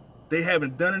 They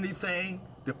haven't done anything.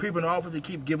 The people in the office, they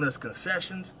keep giving us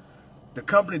concessions. The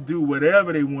company do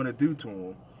whatever they want to do to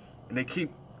them, and they keep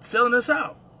selling us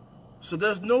out. So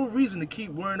there's no reason to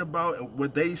keep worrying about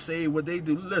what they say, what they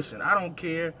do. Listen, I don't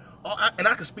care, and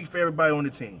I can speak for everybody on the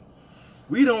team.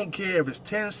 We don't care if it's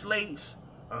 10 slates,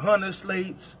 100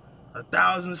 slates,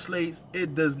 1,000 slates.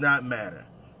 It does not matter.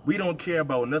 We don't care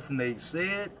about nothing they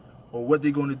said or what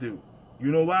they're going to do.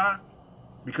 You know why?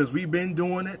 Because we've been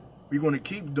doing it. We're going to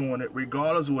keep doing it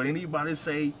regardless of what anybody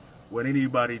say, what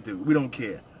anybody do. We don't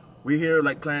care. We're here,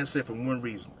 like Clarence said, for one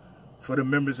reason, for the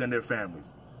members and their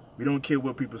families. We don't care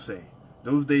what people say.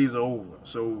 Those days are over,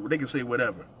 so they can say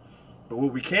whatever. But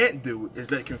what we can't do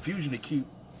is let confusion to keep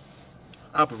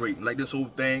operating. Like this whole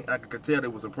thing, I could tell there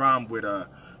was a problem with,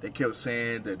 they kept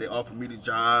saying that they offered me the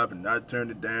job and I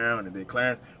turned it down, and then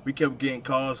Clarence, we kept getting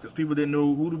calls because people didn't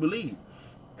know who to believe.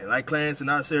 And like Clarence and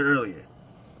I said earlier,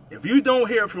 if you don't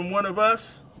hear from one of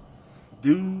us,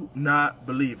 do not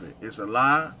believe it. It's a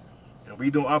lie, and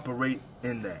we don't operate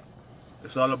in that.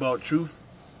 It's all about truth,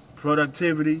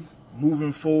 productivity,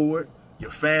 moving forward,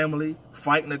 your family,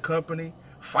 fighting the company,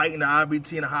 fighting the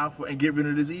IBT and the Hoffa, and get rid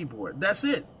of this e-board. That's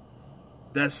it.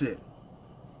 That's it.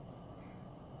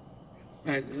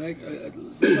 And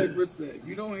just like Britt said, if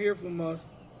you don't hear from us,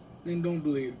 then don't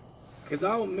believe it. Because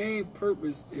our main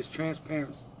purpose is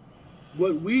transparency.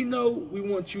 What we know, we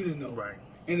want you to know. Right.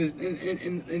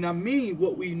 And I mean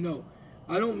what we know.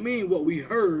 I don't mean what we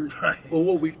heard or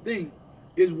what we think.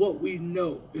 Is what we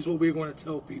know. Is what we're going to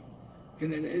tell people.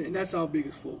 And that's our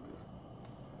biggest focus.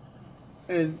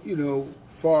 And, you know,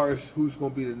 far as who's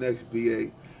going to be the next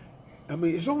BA, I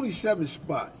mean, it's only 7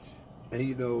 spots. And,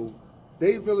 you know,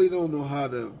 they really don't know how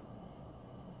to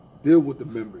deal with the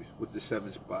members with the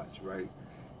 7 spots, right?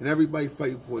 And everybody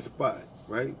fighting for a spot,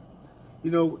 right? You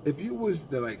know, if you was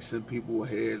to, like, send people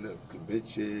ahead to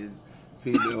convention,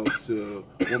 females to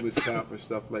women's conference,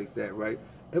 stuff like that, right?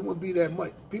 It wouldn't be that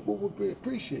much. People would be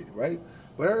appreciated, right?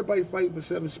 But everybody fighting for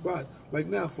 7 spots. Like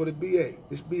now for the BA,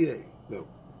 this BA, look,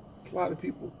 there's a lot of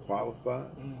people qualified.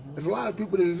 There's a lot of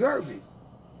people that deserve it.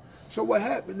 So what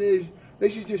happened is they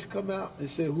should just come out and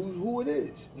say who it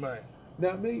is. Right. Know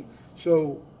what I mean?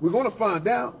 So we're gonna find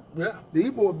out. Yeah. The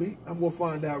E-board meet, I'm gonna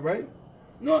find out, right?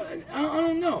 No, I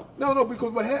don't know. No,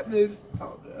 because what happened is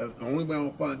the only way I'm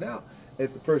gonna find out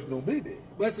if the person don't be there.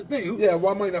 But that's the thing. Yeah,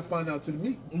 why might I find out to the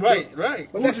meeting? Right.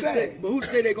 But that's sad. But who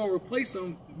say they're gonna replace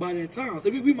them by that time?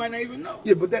 So we might not even know.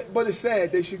 Yeah, but it's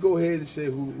sad. They should go ahead and say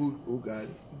who got it.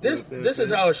 This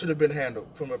is how it should have been handled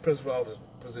from a principal office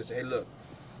position. Hey, look,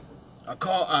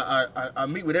 I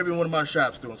meet with every one of my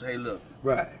shop stewards. Hey, look,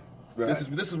 right. This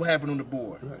is what happened on the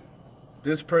board. Right.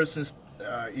 This person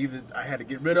either I had to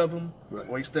get rid of him Right.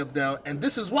 or he stepped down, and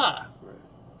this is why. Right.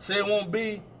 Say it won't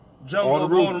be All Jungle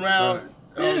the going rules. around,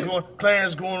 Right.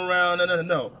 Clarence going around.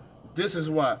 No. This is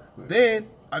why. Right. Then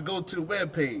I go to the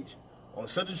webpage on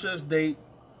such and such date.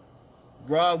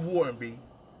 Rob Warrenby,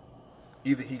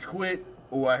 either he quit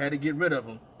or I had to get rid of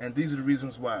him, and these are the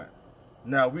reasons why.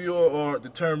 Now we all are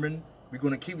determined. We're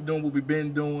going to keep doing what we've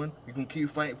been doing. We're going to keep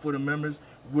fighting for the members.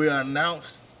 We'll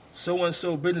announce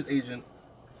so-and-so business agent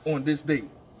on this date.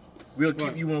 We'll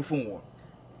keep you informed.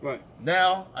 Right.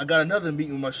 Now, I got another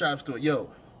meeting with my shop store. Yo,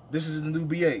 this is the new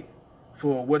BA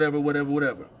for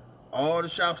whatever. All the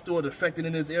shop stores affected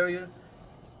in this area,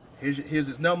 here's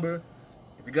his number.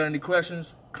 If you got any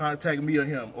questions, contact me or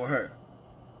him or her.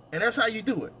 And that's how you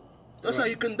do it. That's how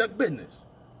you conduct business.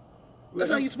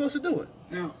 That's how you're supposed to do it.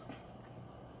 Now,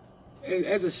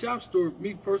 as a shop steward,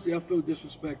 me personally, I feel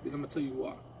disrespected. I'm gonna tell you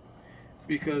why.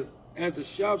 Because as a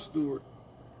shop steward,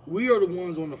 we are the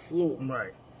ones on the floor.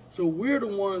 Right. So we're the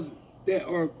ones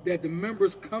that the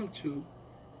members come to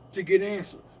get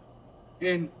answers.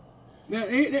 And now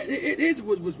it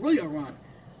was really ironic.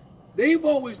 They've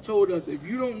always told us if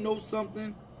you don't know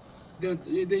something, then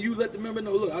you let the member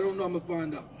know. Look, I don't know. I'm gonna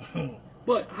find out.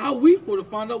 But how we supposed to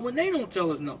find out when they don't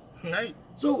tell us no? Right.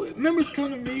 So members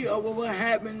come to me, well, what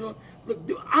happened? Or, look,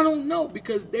 dude, I don't know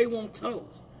because they won't tell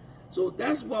us. So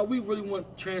that's why we really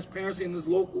want transparency in this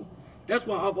local. That's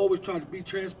why I've always tried to be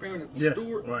transparent as a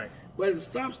steward. Right. But as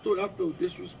a shop steward, I feel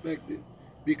disrespected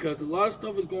because a lot of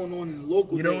stuff is going on in the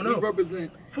local You that don't know. we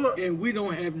represent, and we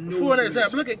don't have no. For an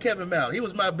example, look at Kevin Malley. He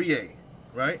was my BA,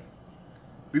 right?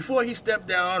 Before he stepped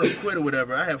down or quit or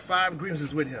whatever, I had 5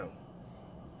 grievances with him.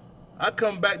 I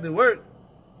come back to work.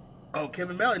 Oh,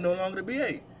 Kevin Malley no longer the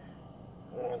BA.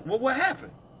 What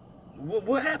happened?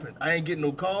 What happened? I ain't getting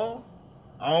no call.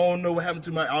 I don't know what happened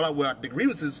to the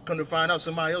grievances. Come to find out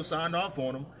somebody else signed off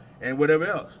on them and whatever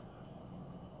else.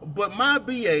 But my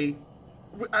BA,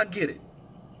 I get it.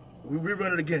 We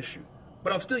run it against you.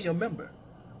 But I'm still your member.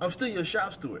 I'm still your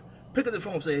shop steward. Pick up the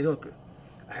phone and say, hey, Hooker,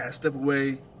 I had to step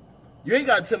away. You ain't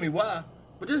got to tell me why,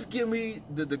 but just give me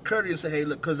the courtesy and say, hey,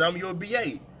 look, because I'm your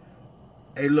BA.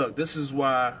 Hey, look, this is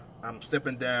why I'm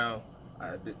stepping down.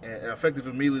 And effective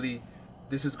immediately,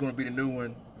 this is going to be the new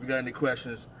one. If you got any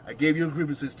questions, I gave your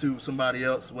grievances to somebody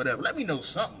else, whatever. Let me know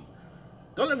something.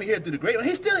 Don't let me hear it through the grapevine.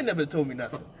 He still ain't never told me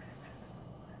nothing.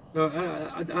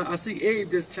 I see Abe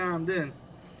just chimed in.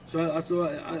 So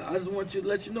I just want you to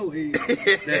let you know, Abe,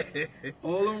 that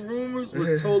all them rumors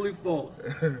was totally false.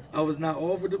 I was not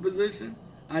offered the position.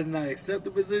 I did not accept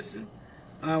the position.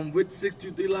 I'm with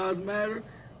 623 Lives Matter.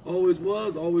 Always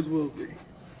was, always will be.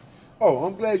 Oh,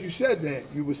 I'm glad you said that.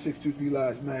 You were 623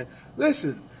 Lives, man.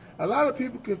 Listen, a lot of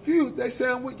people confused. They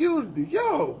say I'm with Unity.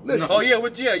 Yo, listen. Oh, yeah,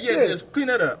 just clean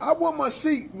that up. I want my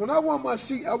seat. When I want my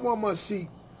seat, I want my seat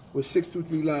with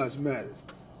 623 Lives Matters.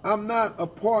 I'm not a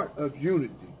part of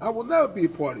Unity. I will never be a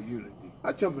part of Unity.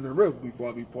 I jump in the river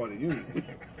before I be part of Unity.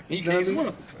 He can't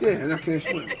swim. Yeah, and I can't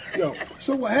swim. Yo,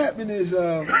 so what happened is,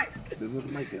 let the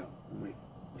mic out.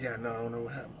 Yeah, no, I don't know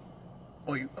what happened.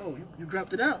 You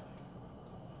dropped it out.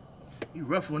 You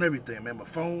ruffling everything, man. My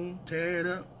phone, tear it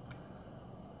up.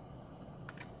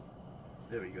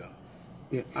 There we go.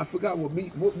 Yeah, I forgot what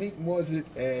meeting was it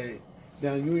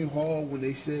down in Union Hall when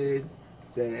they said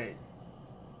that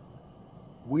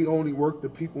we only work the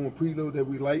people on preload that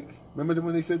we like. Remember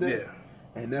when they said that?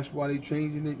 Yeah. And that's why they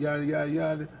changing it, yada, yada,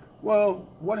 yada. Well,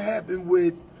 what happened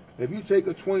with, if you take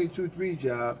a 22-3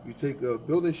 job, you take a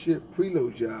building ship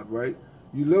preload job, right?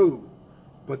 You load.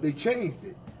 But they changed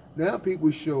it. Now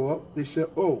people show up, they say,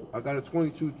 oh, I got a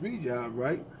 22-3 job,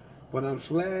 right? But I'm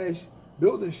 /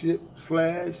 building ship /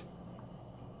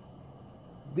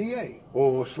 DA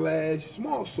or /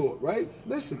 small sort, right?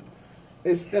 Listen,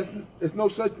 it's no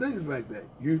such things like that.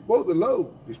 You're supposed to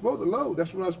load. You're supposed to load.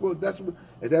 That's what I'm supposed.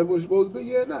 Is that what it's supposed to be?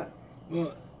 Yeah, or not.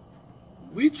 Well,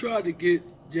 we tried to get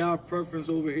job preference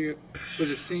over here for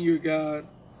the senior guys.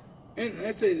 And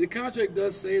I say the contract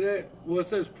does say that. Well, it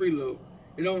says preload.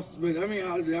 It don't. But I mean,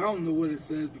 I don't know what it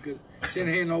says because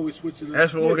Shanahan always switch it up.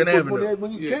 That's for Oregon because Avenue.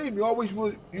 when you came, you always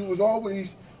was. You was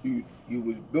always you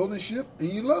was building shift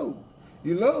and you load.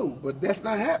 You load, but that's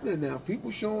not happening now. People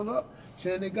showing up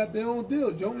saying they got their own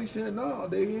deal. Joni saying no,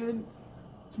 they in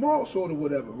small sort of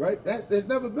whatever, right? It's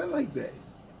never been like that.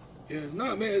 Yeah, it's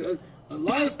not, man. A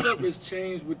lot of stuff has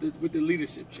changed with the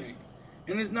leadership change,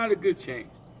 and it's not a good change.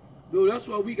 Though that's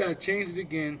why we got to change it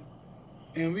again,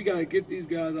 and we got to get these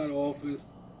guys out of office.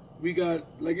 We got,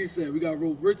 like you said, we got to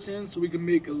roll Rich in so we can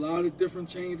make a lot of different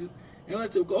changes. And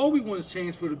let's say all we want is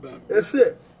change for the better. That's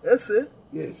it. That's it.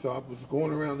 Yeah, so I was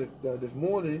going around this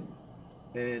morning,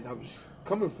 and I was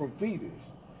coming from Feeders,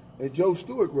 and Joe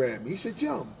Stewart grabbed me. He said,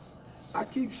 "Jim, I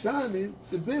keep signing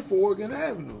the bid for Oregon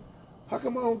Avenue. How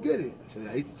come I don't get it?" I said,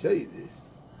 "I hate to tell you this.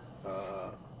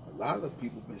 A lot of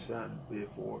people been signing the bid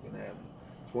for Oregon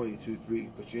Avenue, 22-3,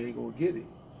 but you ain't gonna get it."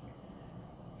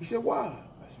 He said, "Why?"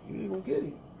 I said, "You ain't gonna get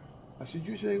it." I said,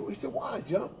 "You say?" He said, "Why,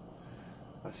 Jump?"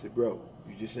 I said, "Bro,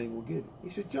 you just ain't gonna get it." He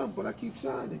said, "Jump, but I keep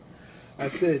signing." I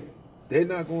said, "They're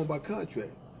not going by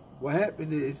contract. What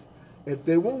happened is, if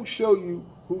they won't show you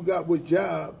who got what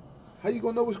job, how you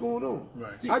gonna know what's going on?"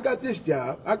 Right. I got this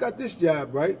job,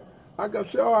 right? I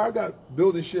got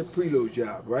building ship preload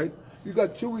job, right? You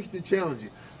got 2 weeks to challenge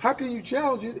it. How can you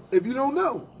challenge it if you don't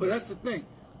know? But that's the thing.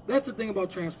 That's the thing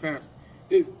about transparency.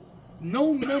 If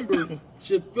no member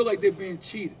should feel like they're being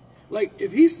cheated. Like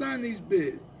if he signed these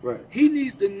bids, Right. he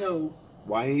needs to know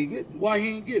Why he ain't getting it? why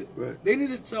he ain't get it. Right. They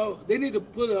need to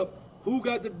put up who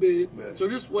got the bid. Right. So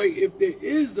this way, if there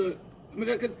is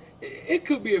because it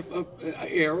could be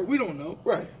a error, we don't know.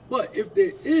 Right. But if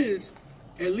there is,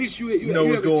 at least you know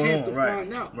what's have a going chance on. to Right.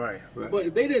 find out. Right. But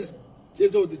if they just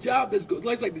so the job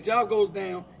like the job goes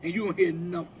down and you don't hear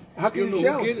nothing. How can you don't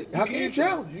challenge get it? How can you can't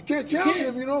challenge it? You can't challenge it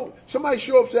can't. if you don't. Somebody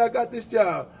show up and say, "I got this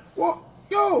job." Well,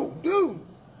 yo, dude.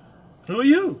 Who are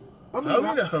you? I mean, How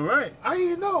we know? Right. I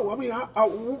didn't know. I mean,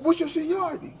 what's your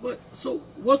seniority? But so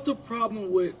what's the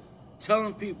problem with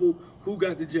telling people who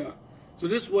got the job? So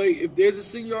this way, if there's a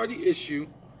seniority issue,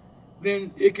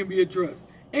 then it can be addressed.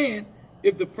 And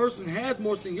if the person has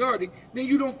more seniority, then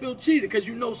you don't feel cheated because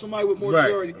you know somebody with more Right.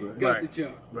 seniority got Right. the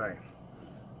job. Right.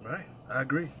 Right. I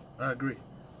agree.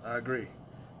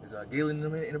 Is Galen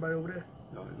anybody over there?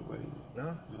 No, nobody.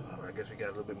 No? Oh, I guess we got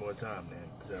a little bit more time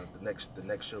then. The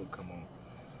next show come on.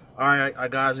 All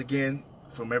right, guys. Again,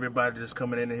 from everybody that's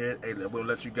coming in here, hey, we'll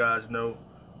let you guys know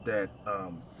that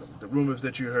the rumors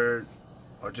that you heard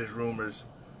are just rumors,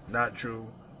 not true.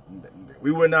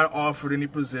 We were not offered any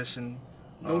position.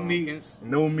 No meetings.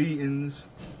 No meetings.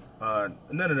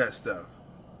 None of that stuff.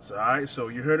 So, all right. So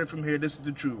you heard it from here. This is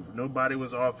the truth. Nobody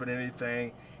was offered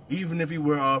anything. Even if we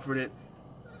were offered it,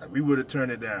 we would have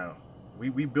turned it down.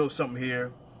 We built something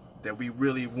here that we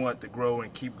really want to grow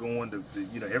and keep going.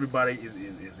 Everybody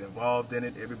is involved in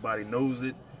it. Everybody knows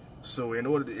it. So in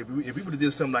order to, if we would have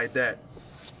did something like that,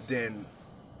 then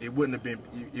it wouldn't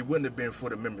have been for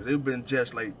the members. It would have been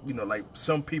just like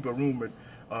some people rumored.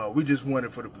 We just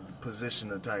wanted for the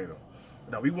position or title.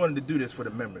 Now we wanted to do this for the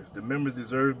members. The members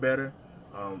deserve better.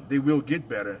 They will get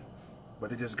better, but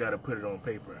they just got to put it on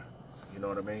paper. You know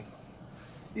what I mean?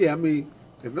 Yeah, I mean,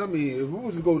 if we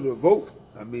was to go to the vote,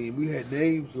 I mean, we had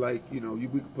names like, we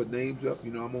could put names up.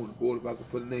 I'm on the board. If I could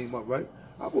put a name up, right?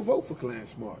 I would vote for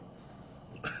Clarence Smart.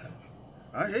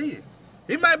 I hear you.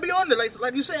 He might be on there,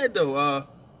 like you said though.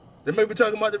 They may be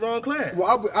talking about the wrong Clarence.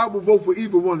 Well, I would vote for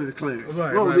either one of the clans. Right,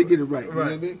 as long as right. they get it right. You know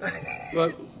Right. what I mean?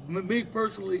 But me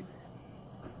personally,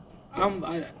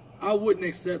 I wouldn't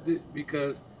accept it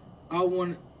because I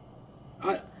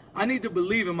need to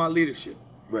believe in my leadership.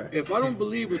 Right. If I don't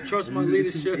believe or trust my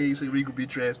leadership, You see, we could be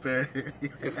transparent.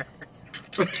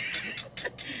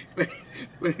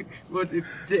 but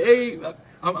today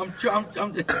I'm trying.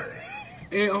 I'm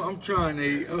trying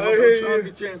to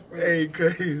be transparent. Hey,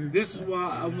 crazy. This is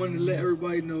why I wanted to let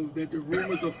everybody know that the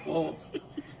rumors are false.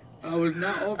 I was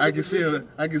not offered. I can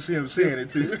see him saying it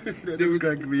too. That's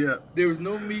cracking me up. There was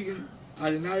no meeting.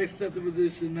 I did not accept the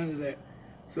position. None of that.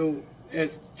 So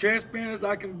as transparent as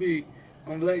I can be,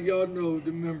 I'm gonna let y'all know,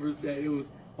 the members, that it was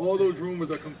all those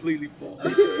rumors are completely false.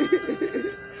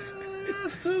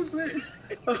 Stupid.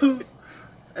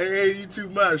 Hey, you too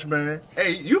much, man.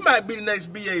 Hey, you might be the next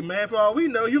BA, man. For all we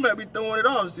know, you might be throwing it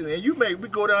off. And we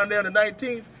go down there on the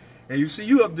 19th, and you see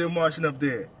you up there marching up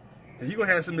there. And you're going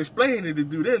to have some explaining to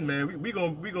do then, man. We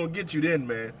gonna get you then,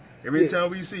 man. Every time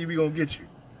we see you, we going to get you.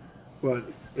 But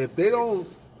if they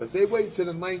wait till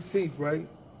the 19th, right?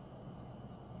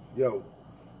 Yo,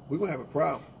 we're going to have a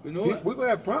problem. You know what? We're gonna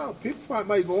have problems. People probably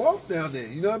might go off down there.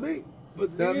 You know what I mean?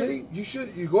 But You know what I mean?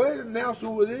 You go ahead and announce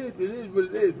who it is. It is what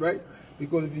it is, right?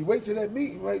 Because if you wait till that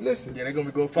meeting, right? Listen. Yeah, they're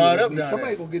gonna go fired up down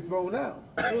Somebody there. gonna get thrown out.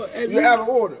 Well, You're out of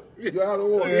order. You're out of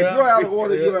order. Yeah. If you're out of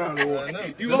order, Yeah. you're out of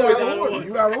order. You always out of order.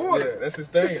 You out of order. Yeah, that's his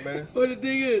thing, man. But the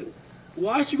thing is,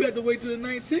 why should we have to wait till the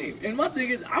 19th? And my thing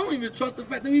is, I don't even trust the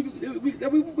fact that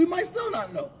we might still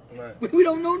not know. Right. We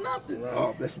don't know nothing. Right.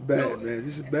 Oh, that's bad, So- man.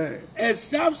 This is bad. As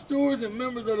shop stewards and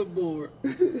members of the board,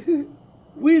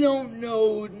 we don't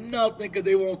know nothing because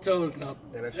they won't tell us nothing.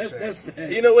 Yeah, that's That's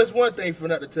sad. You know, it's one thing for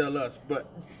not to tell us, but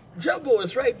Jumbo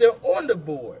is right there on the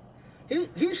board.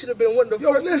 He should have been one of the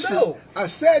Yo, first listen. to know. I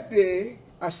sat there,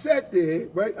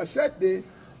 right? I'm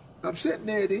sitting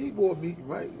there at the e-board meeting,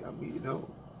 right? I mean, you know,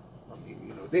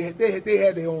 they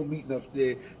had their own meeting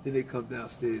upstairs. Then they come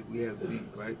downstairs. We have the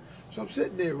meeting, right? So I'm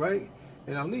sitting there, right?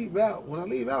 And I leave out. When I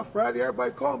leave out Friday,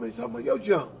 everybody called me and told me, "Yo,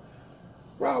 Jump,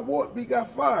 Rob Wharton got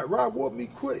fired. Rob Wharton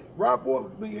quit. Rob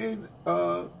Wharton ain't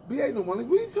no money.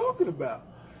 What are you talking about?"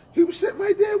 He was sitting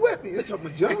right there with me. That's talking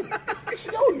about Jump. I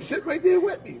said, "Yo, he was sitting right there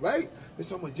with me, right?" That's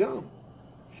talking about Jump.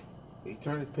 He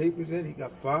turned his papers in. He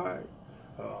got fired.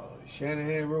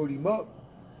 Shanahan wrote him up,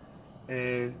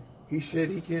 and he said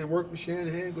he can't work for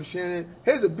Shanahan because Shanahan.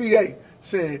 Here's a BA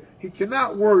saying he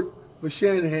cannot work for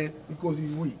Shanahan because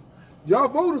he's weak. Y'all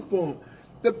voted for him.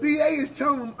 The BA is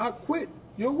telling him, "I quit.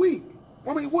 You're weak."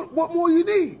 I mean, what more you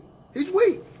need? He's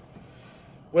weak.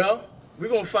 Well, we're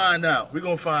gonna find out. We're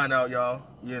gonna find out, y'all.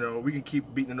 You know, we can keep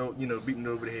beating it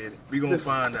over the head. We're gonna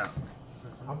find out.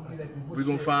 We're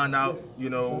gonna find out, you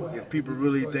know, if people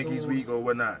really think he's weak or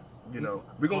whatnot. You know,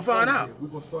 we're gonna find out.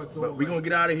 But we're gonna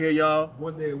get out of here, y'all.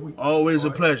 One day a week. Always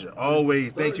a pleasure.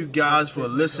 Always. Thank you guys for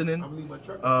listening,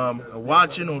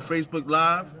 watching on Facebook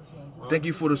Live. Thank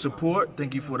you for the support.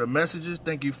 Thank you for the messages.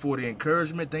 Thank you for the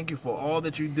encouragement. Thank you for all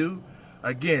that you do.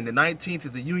 Again, the 19th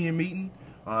is the union meeting.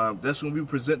 That's when we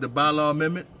present the bylaw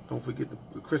amendment. Don't forget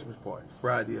the Christmas party,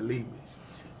 Friday at Lehman's.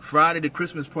 Friday, the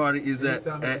Christmas party is at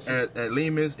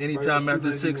Lehman's. Anytime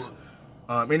after 6.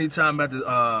 Anytime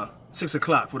after 6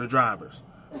 o'clock for the drivers.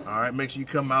 All right, make sure you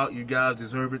come out. You guys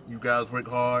deserve it. You guys work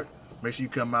hard. Make sure you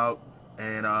come out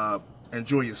and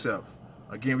enjoy yourself.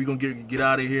 Again, we're gonna get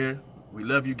out of here. We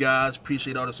love you guys.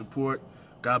 Appreciate all the support.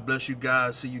 God bless you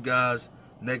guys. See you guys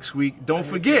next week. Don't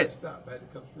forget,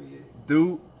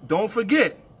 don't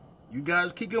forget. You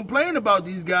guys keep complaining about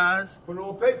these guys. Put it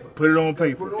on paper. Put it on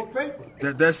paper. Put it on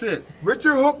paper. That's it.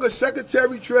 Richard Hooker,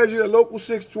 Secretary Treasurer, Local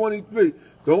 623.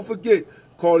 Don't forget,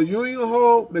 call the Union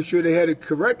Hall, make sure they had the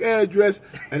correct address,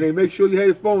 and they make sure you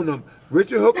had the phone number.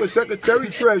 Richard Hooker, Secretary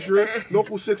Treasurer,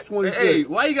 Local 623. Hey,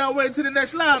 why you gotta wait till the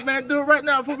next live, man? Do it right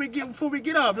now before we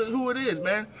get off. Who it is,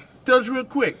 man? Tell us real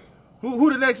quick. Who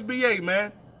the next BA,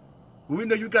 man? We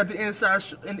know you got the inside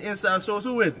source.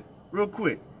 Who is it? Real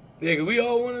quick. Yeah, 'cause we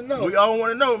all want to know. We all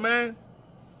want to know, man.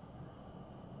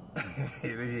 He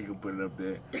ain't gonna put it up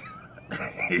there.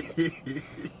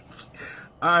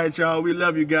 All right, y'all. We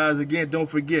love you guys. Again, don't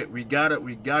forget, we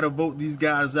gotta vote these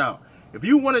guys out. If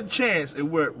you want a chance at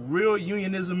where real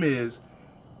unionism is,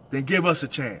 then give us a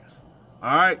chance.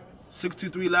 All right?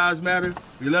 623 Lives Matter.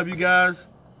 We love you guys.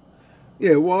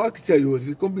 Yeah, well, I can tell you what.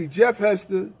 It's going to be Jeff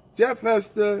Hester,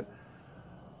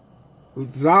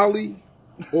 Zolly,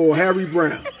 or Harry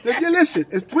Brown. Now, listen,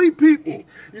 it's 3 people.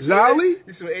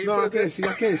 Zolly? No, I can't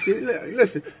see.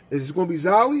 Listen, it's going to be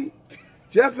Zolly,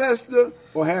 Jeff Hester,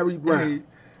 or Harry Brown.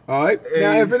 All right?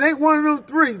 Now, if it ain't one of them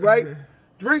 3, right,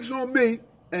 drinks on me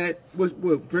at,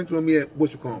 drinks on me at,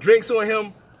 what you call them? Drinks on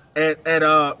him at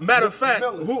matter of fact,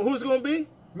 who's going to be?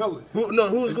 Miller's.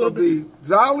 Who's going to be?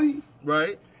 Zolly,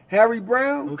 right? Harry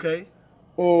Brown, okay,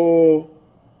 or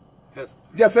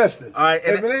Jeff Hester. All right,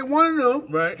 if it ain't one of them,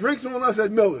 right, drinks on us at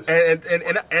Miller's.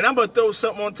 And I'm gonna throw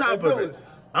something on top of it.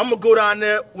 I'm gonna go down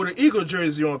there with an Eagle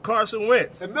jersey on, Carson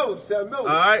Wentz. At Miller's. All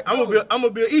right, I'm gonna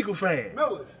be an Eagle fan.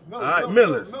 Miller's. All right,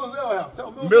 Miller's. Miller's Ale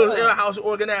House. Miller's Ale House,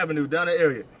 Oregon Avenue, down that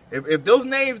area. If those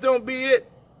names don't be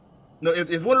it, no,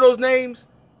 if one of those names,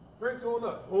 drinks on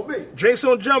us, on me. Drinks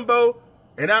on Jumbo,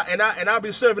 and I'll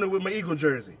be serving it with my Eagle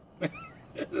jersey.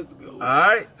 Let's go. All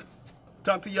right.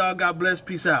 Talk to y'all. God bless.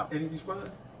 Peace out. Any response?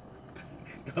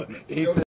 He said